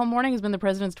me, the whole morning has been the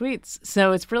president's tweets,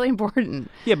 so it's really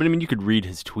important. Yeah, but I mean, you could read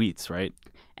his tweets, right?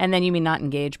 And then you mean not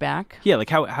engage back? Yeah, like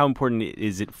how important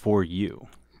is it for you?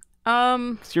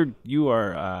 'Cause you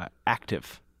are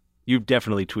active. You've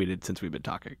definitely tweeted since we've been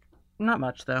talking. Not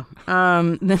much, though.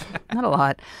 Not a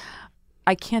lot.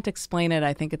 I can't explain it.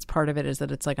 I think it's part of it is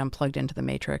that it's like I'm plugged into the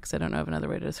matrix. I don't know of another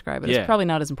way to describe it. Yeah. It's probably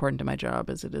not as important to my job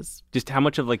as it is. Just how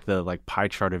much of like the pie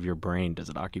chart of your brain does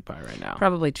it occupy right now?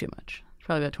 Probably too much. It's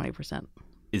probably about 20%.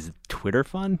 Is Twitter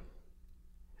fun?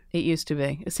 It used to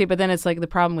be. See, but then it's like the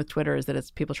problem with Twitter is that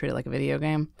it's people treat it like a video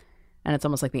game, and it's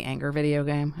almost like the anger video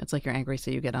game. It's like you're angry,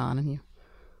 so you get on and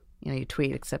you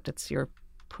tweet, except you're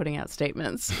putting out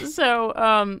statements. So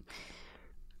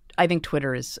I think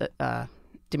Twitter is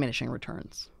diminishing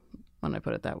returns, when I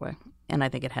put it that way. And I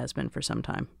think it has been for some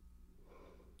time.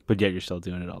 But yet you're still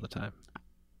doing it all the time.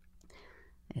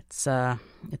 It's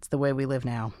the way we live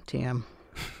now, TM.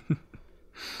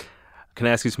 Can I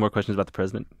ask you some more questions about the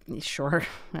president? Sure.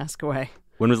 Ask away.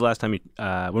 When was the last time you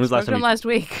last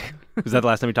week. Was that the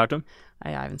last time you talked to him?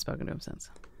 I haven't spoken to him since.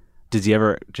 Does he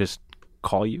ever just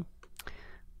call you?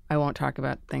 I won't talk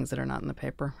about things that are not in the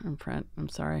paper in print. I'm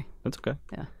sorry. That's okay.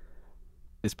 Yeah.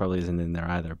 This probably isn't in there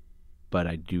either, but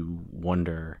I do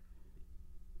wonder.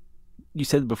 You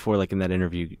said before, like in that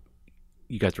interview,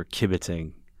 you guys were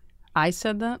kibitzing. I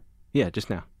said that? Yeah, just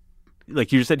now.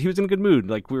 Like you just said he was in a good mood.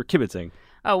 Like we were kibitzing.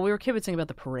 Oh, we were kibitzing about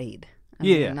the parade.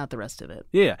 Yeah. Not the rest of it.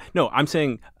 Yeah. No, I'm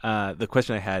saying the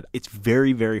question I had, it's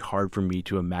very, very hard for me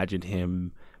to imagine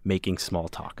him making small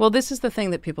talk. Well, this is the thing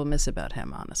that people miss about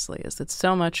him, honestly, is that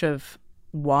so much of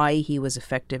why he was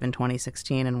effective in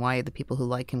 2016 and why the people who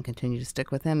like him continue to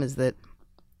stick with him is that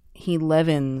he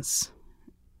leavens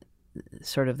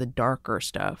sort of the darker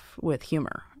stuff with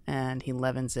humor, and he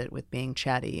leavens it with being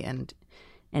chatty and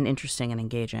interesting and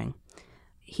engaging.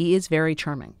 He is very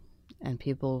charming, and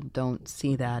people don't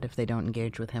see that if they don't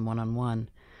engage with him one-on-one.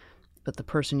 But the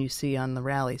person you see on the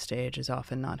rally stage is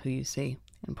often not who you see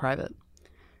in private.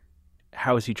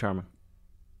 How is he charming?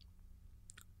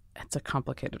 It's a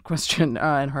complicated question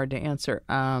and hard to answer.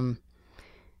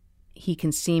 He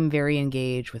can seem very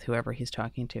engaged with whoever he's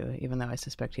talking to, even though I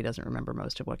suspect he doesn't remember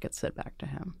most of what gets said back to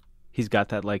him. He's got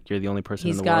that, like, you're the only person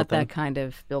in the world He's got that thing? kind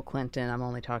of Bill Clinton, I'm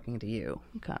only talking to you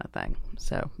kind of thing.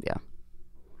 So, yeah.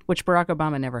 Which Barack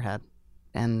Obama never had.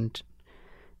 And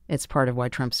it's part of why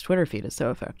Trump's Twitter feed is so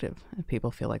effective.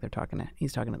 People feel like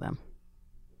he's talking to them.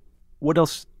 What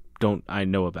else don't I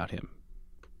know about him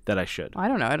that I should? I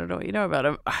don't know. I don't know what you know about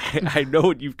him. I know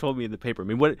what you've told me in the paper. I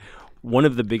mean, one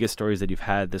of the biggest stories that you've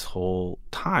had this whole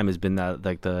time has been that,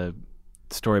 like, the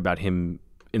story about him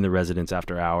in the residence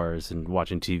after hours and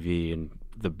watching TV, and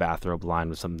the bathrobe line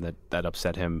was something that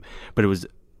upset him. But it was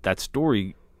that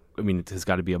story, I mean, it has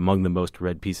got to be among the most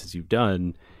read pieces you've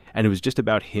done. And it was just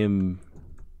about him,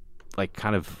 like,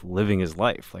 kind of living his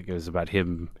life. Like, it was about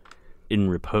him in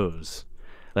repose.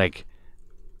 Like,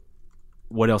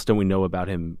 what else don't we know about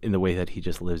him in the way that he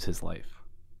just lives his life?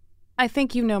 I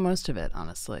think you know most of it,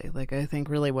 honestly. Like, I think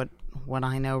really what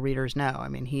I know readers know. I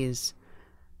mean, he's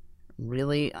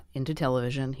really into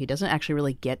television. He doesn't actually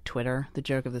really get Twitter. The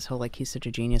joke of this whole, like, he's such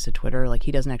a genius at Twitter. Like,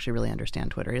 he doesn't actually really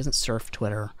understand Twitter. He doesn't surf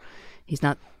Twitter. He's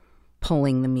not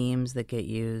pulling the memes that get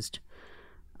used.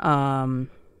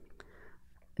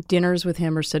 Dinners with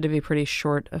him are said to be pretty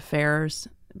short affairs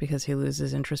because he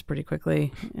loses interest pretty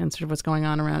quickly in sort of what's going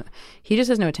on around. He just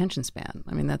has no attention span.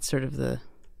 I mean, that's sort of the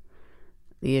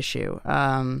issue,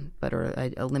 or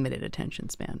a limited attention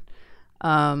span.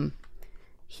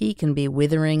 He can be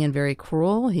withering and very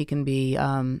cruel. He can be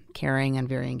caring and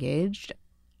very engaged.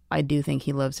 I do think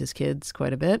he loves his kids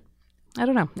quite a bit. I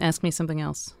don't know. Ask me something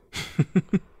else.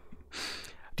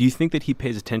 Do you think that he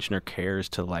pays attention or cares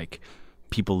to, like,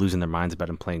 people losing their minds about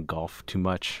him playing golf too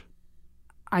much?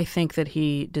 I think that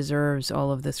he deserves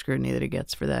all of the scrutiny that he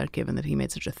gets for that, given that he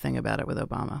made such a thing about it with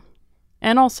Obama.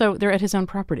 And also, they're at his own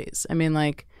properties. I mean,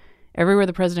 like, everywhere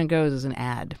the president goes is an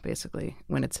ad, basically,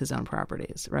 when it's his own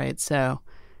properties, right? So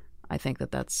I think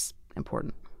that that's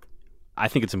important. I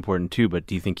think it's important, too, but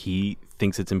do you think he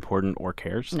thinks it's important or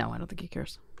cares? No, I don't think he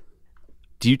cares.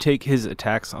 Do you take his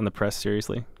attacks on the press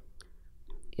seriously?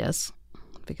 Yes,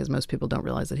 because most people don't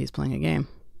realize that he's playing a game.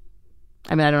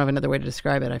 I mean, I don't have another way to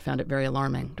describe it. I found it very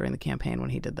alarming during the campaign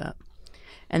when he did that.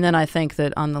 And then I think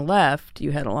that on the left,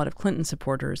 you had a lot of Clinton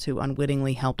supporters who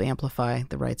unwittingly helped amplify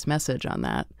the right's message on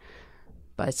that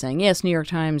by saying, yes, New York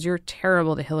Times, you're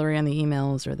terrible to Hillary on the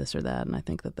emails or this or that. And I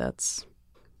think that that's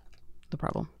the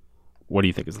problem. What do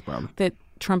you think is the problem? That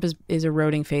Trump is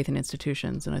eroding faith in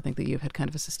institutions. And I think that you've had kind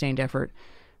of a sustained effort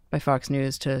by Fox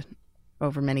News to,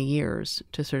 over many years,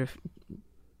 to sort of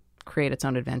create its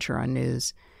own adventure on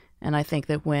news. And I think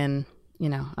that when,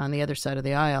 on the other side of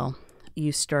the aisle,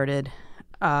 you started...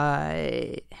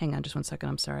 hang on just 1 second.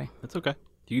 I'm sorry. That's okay.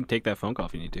 You can take that phone call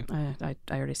if you need to. I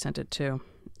already sent it to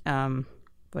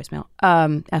voicemail.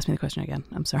 Ask me the question again.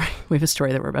 I'm sorry. We have a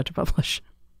story that we're about to publish.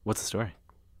 What's the story?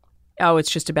 Oh,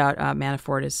 it's just about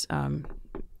Manafort's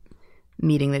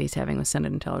meeting that he's having with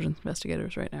Senate intelligence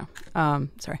investigators right now.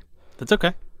 Sorry. That's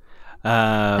okay.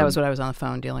 That was what I was on the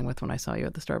phone dealing with when I saw you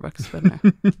at the Starbucks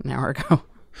an hour ago.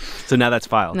 So now that's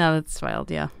filed? Now that's filed,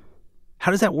 yeah.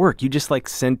 How does that work? You just, like,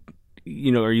 send...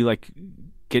 are you, like,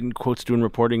 getting quotes doing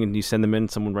reporting and you send them in,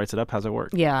 someone writes it up? How's it work?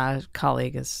 Yeah, a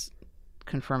colleague is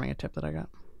confirming a tip that I got.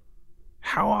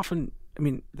 How often,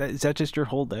 is that just your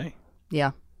whole day?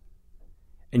 Yeah.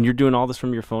 And you're doing all this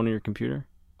from your phone and your computer?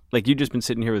 Like, you've just been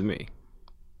sitting here with me,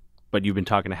 but you've been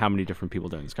talking to how many different people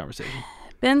during this conversation?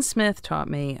 Ben Smith taught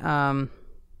me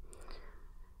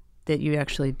that you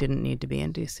actually didn't need to be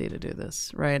in D.C. to do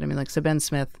this, right? I mean, like, so Ben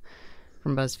Smith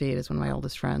from BuzzFeed is one of my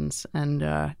oldest friends, and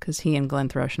because he and Glenn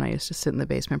Thrush and I used to sit in the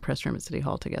basement press room at City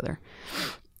Hall together.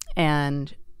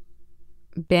 And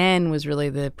Ben was really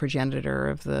the progenitor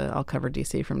of the I'll cover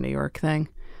DC from New York thing.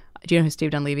 Do you know who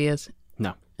Steve Dunleavy is?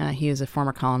 No. He is a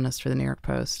former columnist for the New York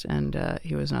Post, and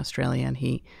he was an Australian.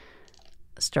 He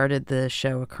started the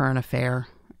show A Current Affair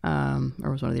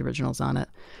or was one of the originals on it.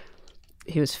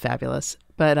 He was fabulous,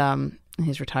 but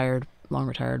he's retired, long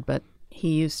retired. But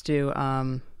he used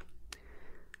to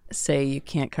say you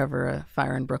can't cover a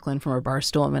fire in Brooklyn from a bar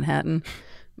stool in Manhattan,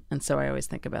 and so I always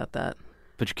think about that.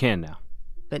 But you can now.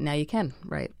 But now you can,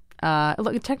 right?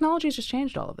 Look, technology has just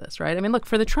changed all of this, right? I mean, look,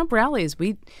 for the Trump rallies,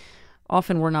 we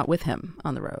often were not with him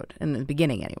on the road, in the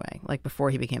beginning anyway, like before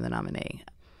he became the nominee.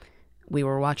 We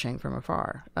were watching from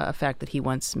afar. A fact that he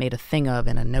once made a thing of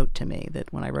in a note to me,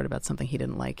 that when I wrote about something he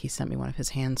didn't like, he sent me one of his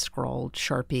hand-scrawled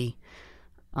Sharpie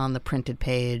on the printed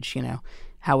page, you know,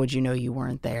 how would you know you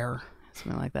weren't there?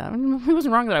 Something like that. I mean, it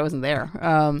wasn't wrong that I wasn't there.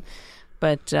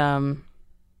 But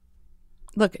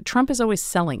look, Trump is always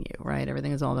selling you, right?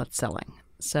 Everything is all about selling.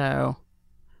 So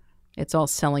it's all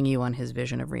selling you on his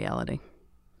vision of reality.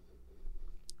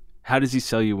 How does he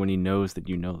sell you when he knows that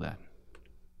you know that?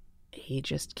 He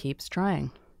just keeps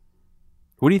trying.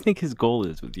 What do you think his goal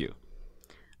is with you?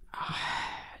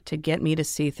 To get me to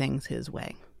see things his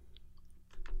way.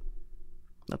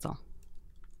 That's all.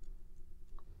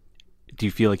 Do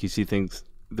you feel like you see things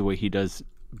the way he does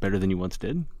better than you once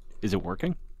did? Is it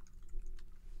working?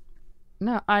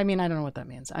 No, I mean, I don't know what that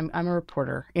means. I'm a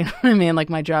reporter. You know what I mean? Like,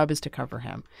 my job is to cover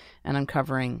him, and I'm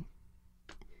covering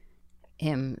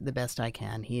him the best I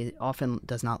can. He often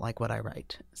does not like what I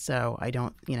write. So I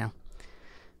don't, you know,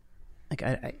 like,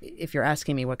 if you're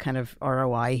asking me what kind of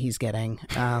ROI he's getting,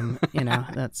 you know,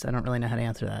 I don't really know how to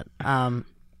answer that.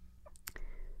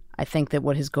 I think that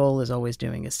what his goal is always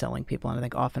doing is selling people. And I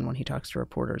think often when he talks to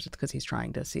reporters, it's because he's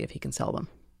trying to see if he can sell them.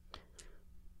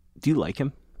 Do you like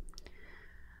him?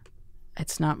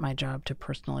 It's not my job to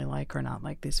personally like or not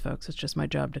like these folks. It's just my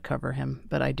job to cover him.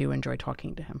 But I do enjoy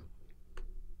talking to him.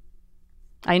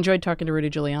 I enjoyed talking to Rudy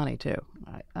Giuliani, too.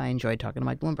 I enjoyed talking to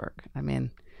Mike Bloomberg. I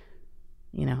mean,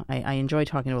 you know, I enjoy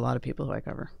talking to a lot of people who I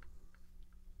cover.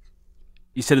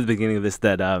 You said at the beginning of this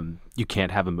that you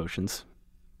can't have emotions.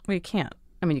 Well, you can't.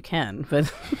 I mean, you can,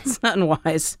 but it's not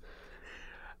wise.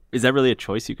 Is that really a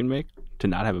choice you can make, to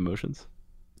not have emotions?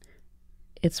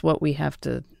 It's what we have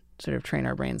to sort of train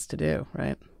our brains to do,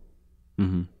 right?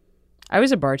 Mm-hmm. I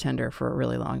was a bartender for a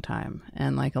really long time,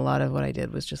 and like a lot of what I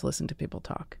did was just listen to people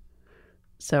talk.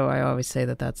 So I always say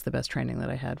that that's the best training that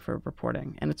I had for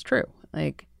reporting, and it's true.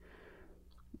 Like,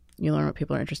 you learn what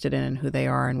people are interested in and who they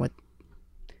are and what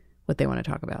they want to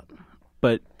talk about.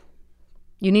 But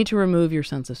you need to remove your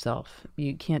sense of self.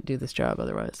 You can't do this job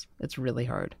otherwise. It's really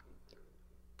hard.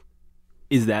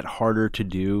 Is that harder to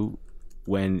do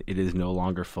when it is no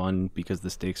longer fun because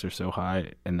the stakes are so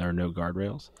high and there are no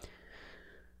guardrails?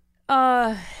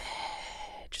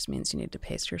 It just means you need to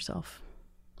pace yourself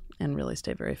and really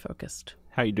stay very focused.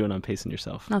 How are you doing on pacing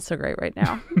yourself? Not so great right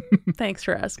now. Thanks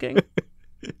for asking.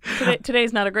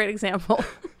 Today's not a great example.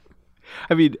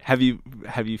 I mean, have you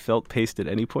felt paced at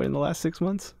any point in the last 6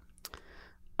 months?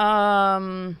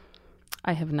 I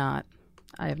have not.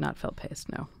 I have not felt paced.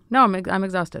 No, I'm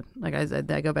exhausted. Like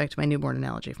I go back to my newborn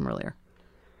analogy from earlier.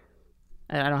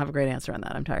 I don't have a great answer on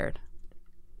that. I'm tired.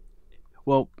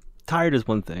 Well, tired is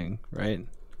one thing, right?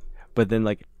 But then,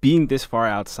 like, being this far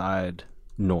outside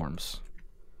norms,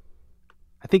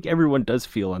 I think everyone does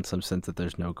feel in some sense that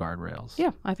there's no guardrails.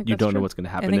 Yeah, I think you that's don't true. know what's going to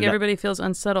happen. I think everybody feels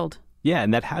unsettled. Yeah,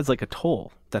 and that has like a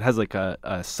toll. That has like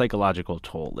a psychological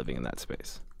toll living in that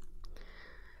space.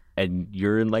 And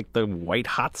you're in like the white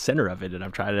hot center of it, and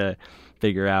I'm trying to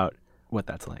figure out what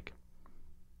that's like.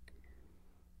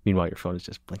 Meanwhile, your phone is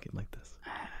just blinking like this.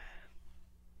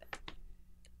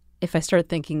 If I start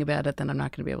thinking about it, then I'm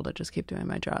not going to be able to just keep doing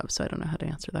my job. So I don't know how to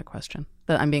answer that question.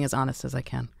 But I'm being as honest as I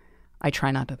can. I try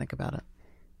not to think about it.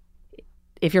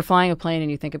 If you're flying a plane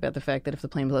and you think about the fact that if the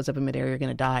plane blows up in midair, you're going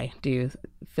to die, do you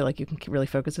feel like you can really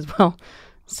focus as well?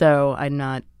 So I'm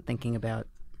not thinking about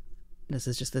this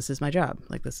is my job.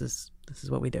 Like this is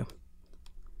what we do.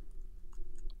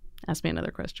 Ask me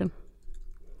another question.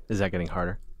 Is that getting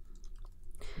harder?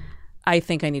 I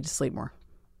think I need to sleep more.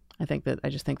 I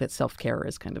just think that self-care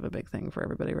is kind of a big thing for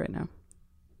everybody right now.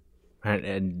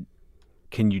 And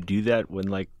can you do that when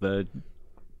like the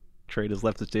train has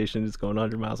left the station, it's going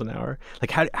 100 miles an hour? Like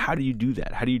how do you do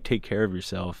that? How do you take care of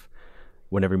yourself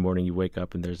when every morning you wake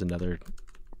up and there's another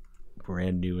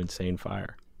brand new insane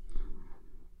fire?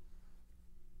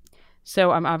 So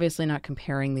I'm obviously not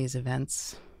comparing these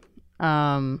events.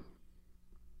 I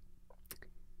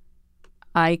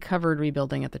covered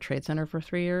rebuilding at the Trade Center for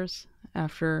 3 years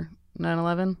after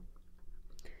 9/11.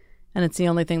 And it's the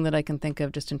only thing that I can think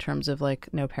of just in terms of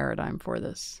like no paradigm for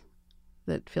this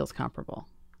that feels comparable.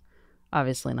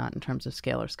 Obviously not in terms of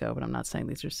scale or scope, and I'm not saying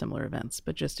these are similar events,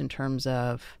 but just in terms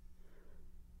of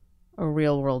a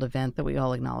real world event that we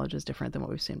all acknowledge is different than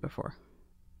what we've seen before.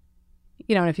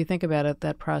 And if you think about it,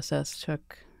 that process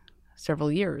took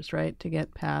several years, right, to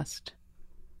get past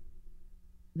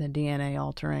the DNA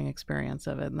altering experience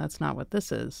of it. And that's not what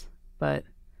this is. But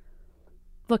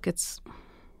look, it's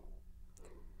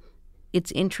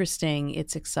interesting,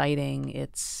 it's exciting,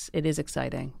 it is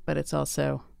exciting, but it's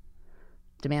also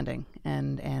demanding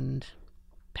and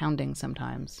pounding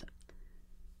sometimes.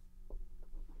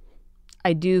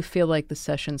 I do feel like the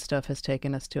session stuff has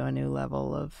taken us to a new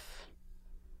level of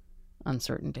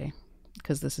uncertainty,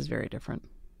 because this is very different.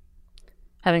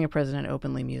 Having a president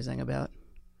openly musing about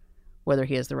whether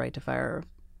he has the right to fire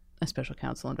a special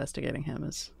counsel investigating him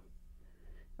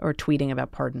or tweeting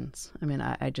about pardons. I mean,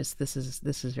 I just, this is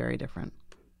very different.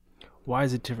 Why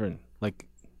is it different? Like,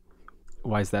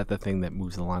 why is that the thing that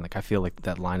moves the line? Like, I feel like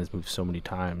that line has moved so many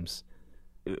times.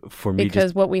 For me,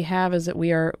 because what we have is that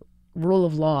rule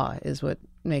of law is what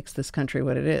makes this country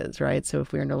what it is, right? So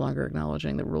if we are no longer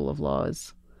acknowledging the rule of law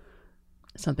is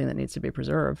something that needs to be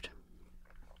preserved,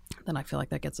 then I feel like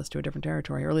that gets us to a different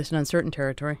territory, or at least an uncertain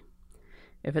territory.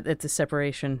 If it's a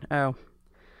separation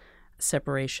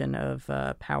of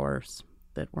powers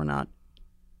that we're not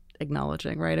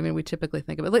acknowledging, right? I mean, we typically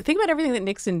think about everything that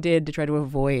Nixon did to try to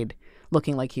avoid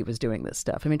looking like he was doing this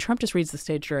stuff. I mean, Trump just reads the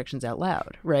stage directions out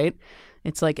loud, right?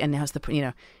 It's like, and now's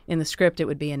in the script it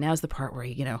would be, and now's the part where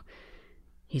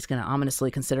he's going to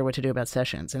ominously consider what to do about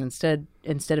Sessions. And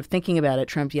instead of thinking about it,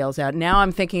 Trump yells out, now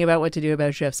I'm thinking about what to do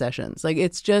about Jeff Sessions. Like,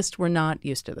 it's just, we're not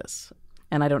used to this.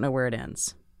 And I don't know where it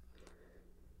ends.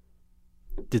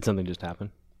 Did something just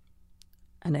happen?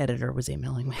 An editor was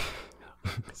emailing me.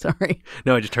 Sorry.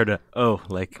 No, I just heard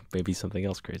maybe something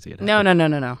else crazy had No.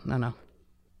 happened. No.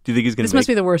 Do you think he's going to This must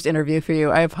be the worst interview for you.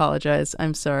 I apologize.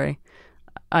 I'm sorry.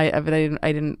 I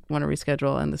didn't want to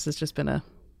reschedule, and this has just been a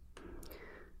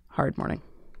hard morning.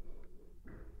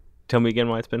 Tell me again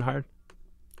why it's been hard.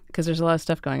 Because there's a lot of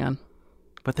stuff going on.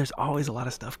 But there's always a lot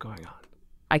of stuff going on.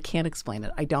 I can't explain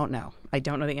it. I don't know. I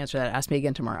don't know the answer to that. Ask me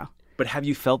again tomorrow. But have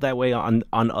you felt that way on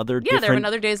other different... Yeah, there have been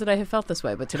other days that I have felt this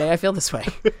way, but today I feel this way.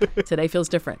 Today feels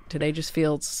different. Today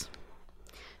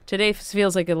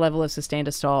feels like a level of sustained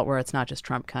assault where it's not just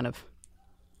Trump kind of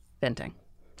venting.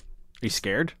 Are you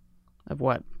scared? Of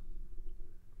what?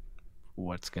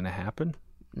 What's going to happen?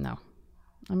 No.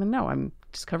 I mean, no, I'm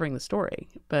just covering the story.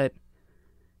 But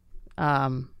I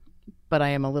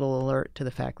am a little alert to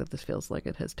the fact that this feels like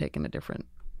it has taken a different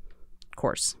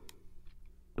course.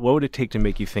 What would it take to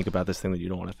make you think about this thing that you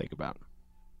don't want to think about?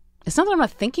 It's not that I'm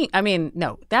not thinking. I mean,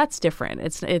 no, that's different.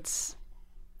 It's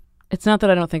not that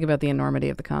I don't think about the enormity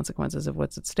of the consequences of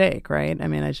what's at stake, right? I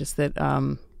mean, it's just that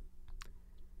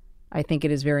I think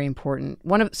it is very important.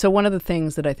 One of the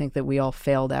things that I think that we all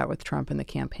failed at with Trump in the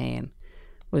campaign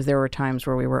was there were times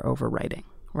where we were overwriting,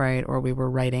 right? Or we were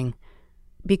writing,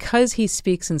 because he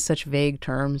speaks in such vague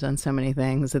terms on so many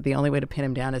things, that the only way to pin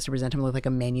him down is to present him with like a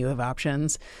menu of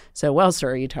options. So, well, sir,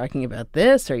 are you talking about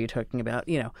this? Are you talking about,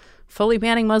 fully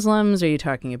banning Muslims? Are you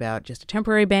talking about just a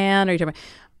temporary ban? Are you talking about...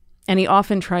 And he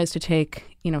often tries to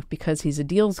take, because he's a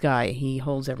deals guy, he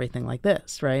holds everything like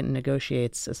this, right? And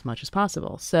negotiates as much as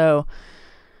possible. So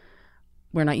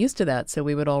we're not used to that. So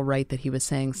we would all write that he was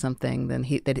saying something,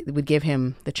 that it would give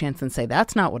him the chance and say,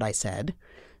 that's not what I said.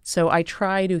 So I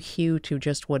try to hew to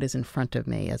just what is in front of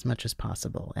me as much as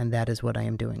possible. And that is what I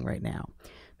am doing right now.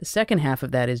 The second half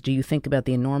of that is, do you think about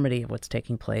the enormity of what's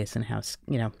taking place and how,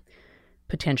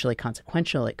 potentially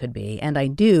consequential it could be? And I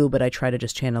do, but I try to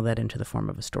just channel that into the form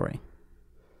of a story.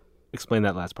 Explain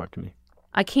that last part to me.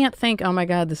 I can't think, oh my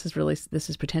God, this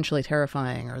is potentially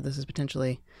terrifying, or this is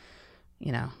potentially,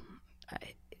 because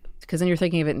then you're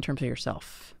thinking of it in terms of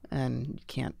yourself, and you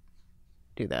can't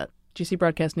do that. Do you see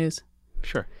broadcast news?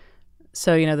 Sure.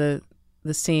 So,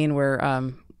 the scene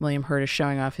where William Hurt is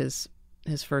showing off his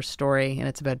first story, and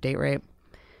it's about date rape.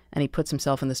 And he puts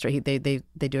himself in the story. They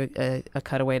do a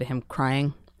cutaway to him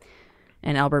crying.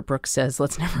 And Albert Brooks says,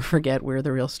 let's never forget we're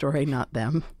the real story, not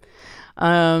them.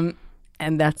 And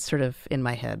that's sort of in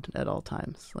my head at all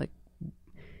times. Like,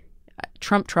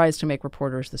 Trump tries to make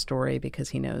reporters the story because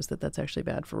he knows that that's actually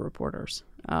bad for reporters.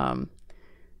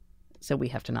 So we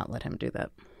have to not let him do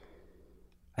that.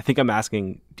 I think I'm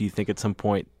asking, do you think at some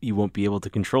point you won't be able to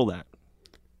control that?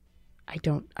 I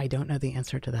don't know the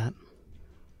answer to that.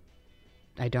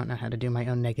 I don't know how to do my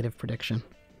own negative prediction.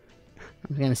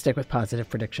 I'm going to stick with positive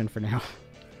prediction for now.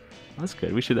 That's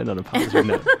good. We should end on a positive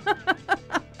note.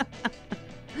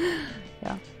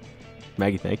 Yeah.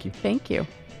 Maggie, thank you. Thank you.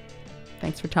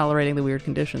 Thanks for tolerating the weird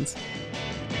conditions.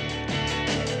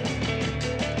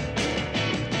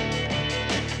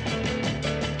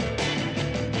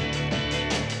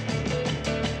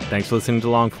 Thanks for listening to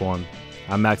Longform.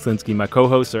 I'm Max Linsky. My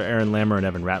co-hosts are Aaron Lammer and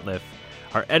Evan Ratliff.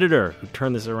 Our editor, who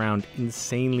turned this around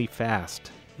insanely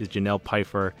fast, is Janelle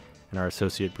Pfeiffer, and our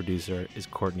associate producer is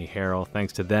Courtney Harrell.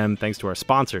 Thanks to them. Thanks to our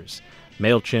sponsors,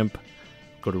 MailChimp.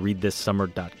 Go to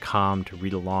readthissummer.com to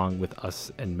read along with us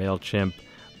and MailChimp,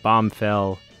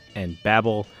 Bombfell, and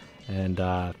Babbel. And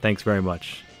thanks very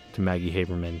much to Maggie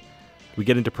Haberman. We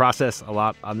get into process a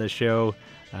lot on this show.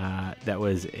 That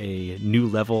was a new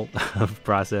level of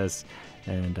process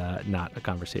and not a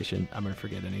conversation I'm going to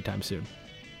forget anytime soon.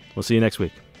 We'll see you next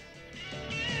week.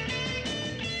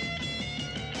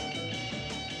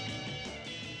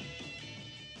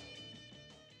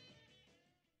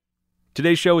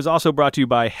 Today's show is also brought to you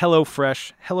by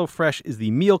HelloFresh. HelloFresh is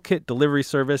the meal kit delivery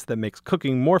service that makes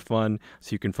cooking more fun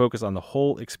so you can focus on the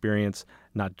whole experience,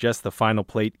 not just the final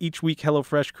plate. Each week,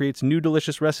 HelloFresh creates new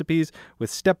delicious recipes with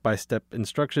step-by-step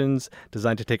instructions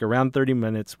designed to take around 30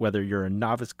 minutes, whether you're a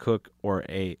novice cook or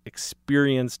a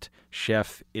experienced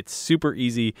chef. It's super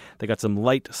easy. They got some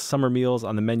light summer meals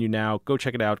on the menu now. Go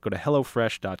check it out. Go to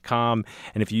HelloFresh.com.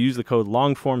 And if you use the code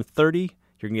LONGFORM30,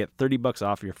 you're going to get $30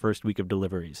 off your first week of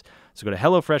deliveries. So go to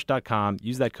HelloFresh.com,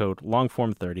 use that code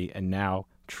LONGFORM30, and now,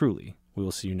 truly, we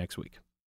will see you next week.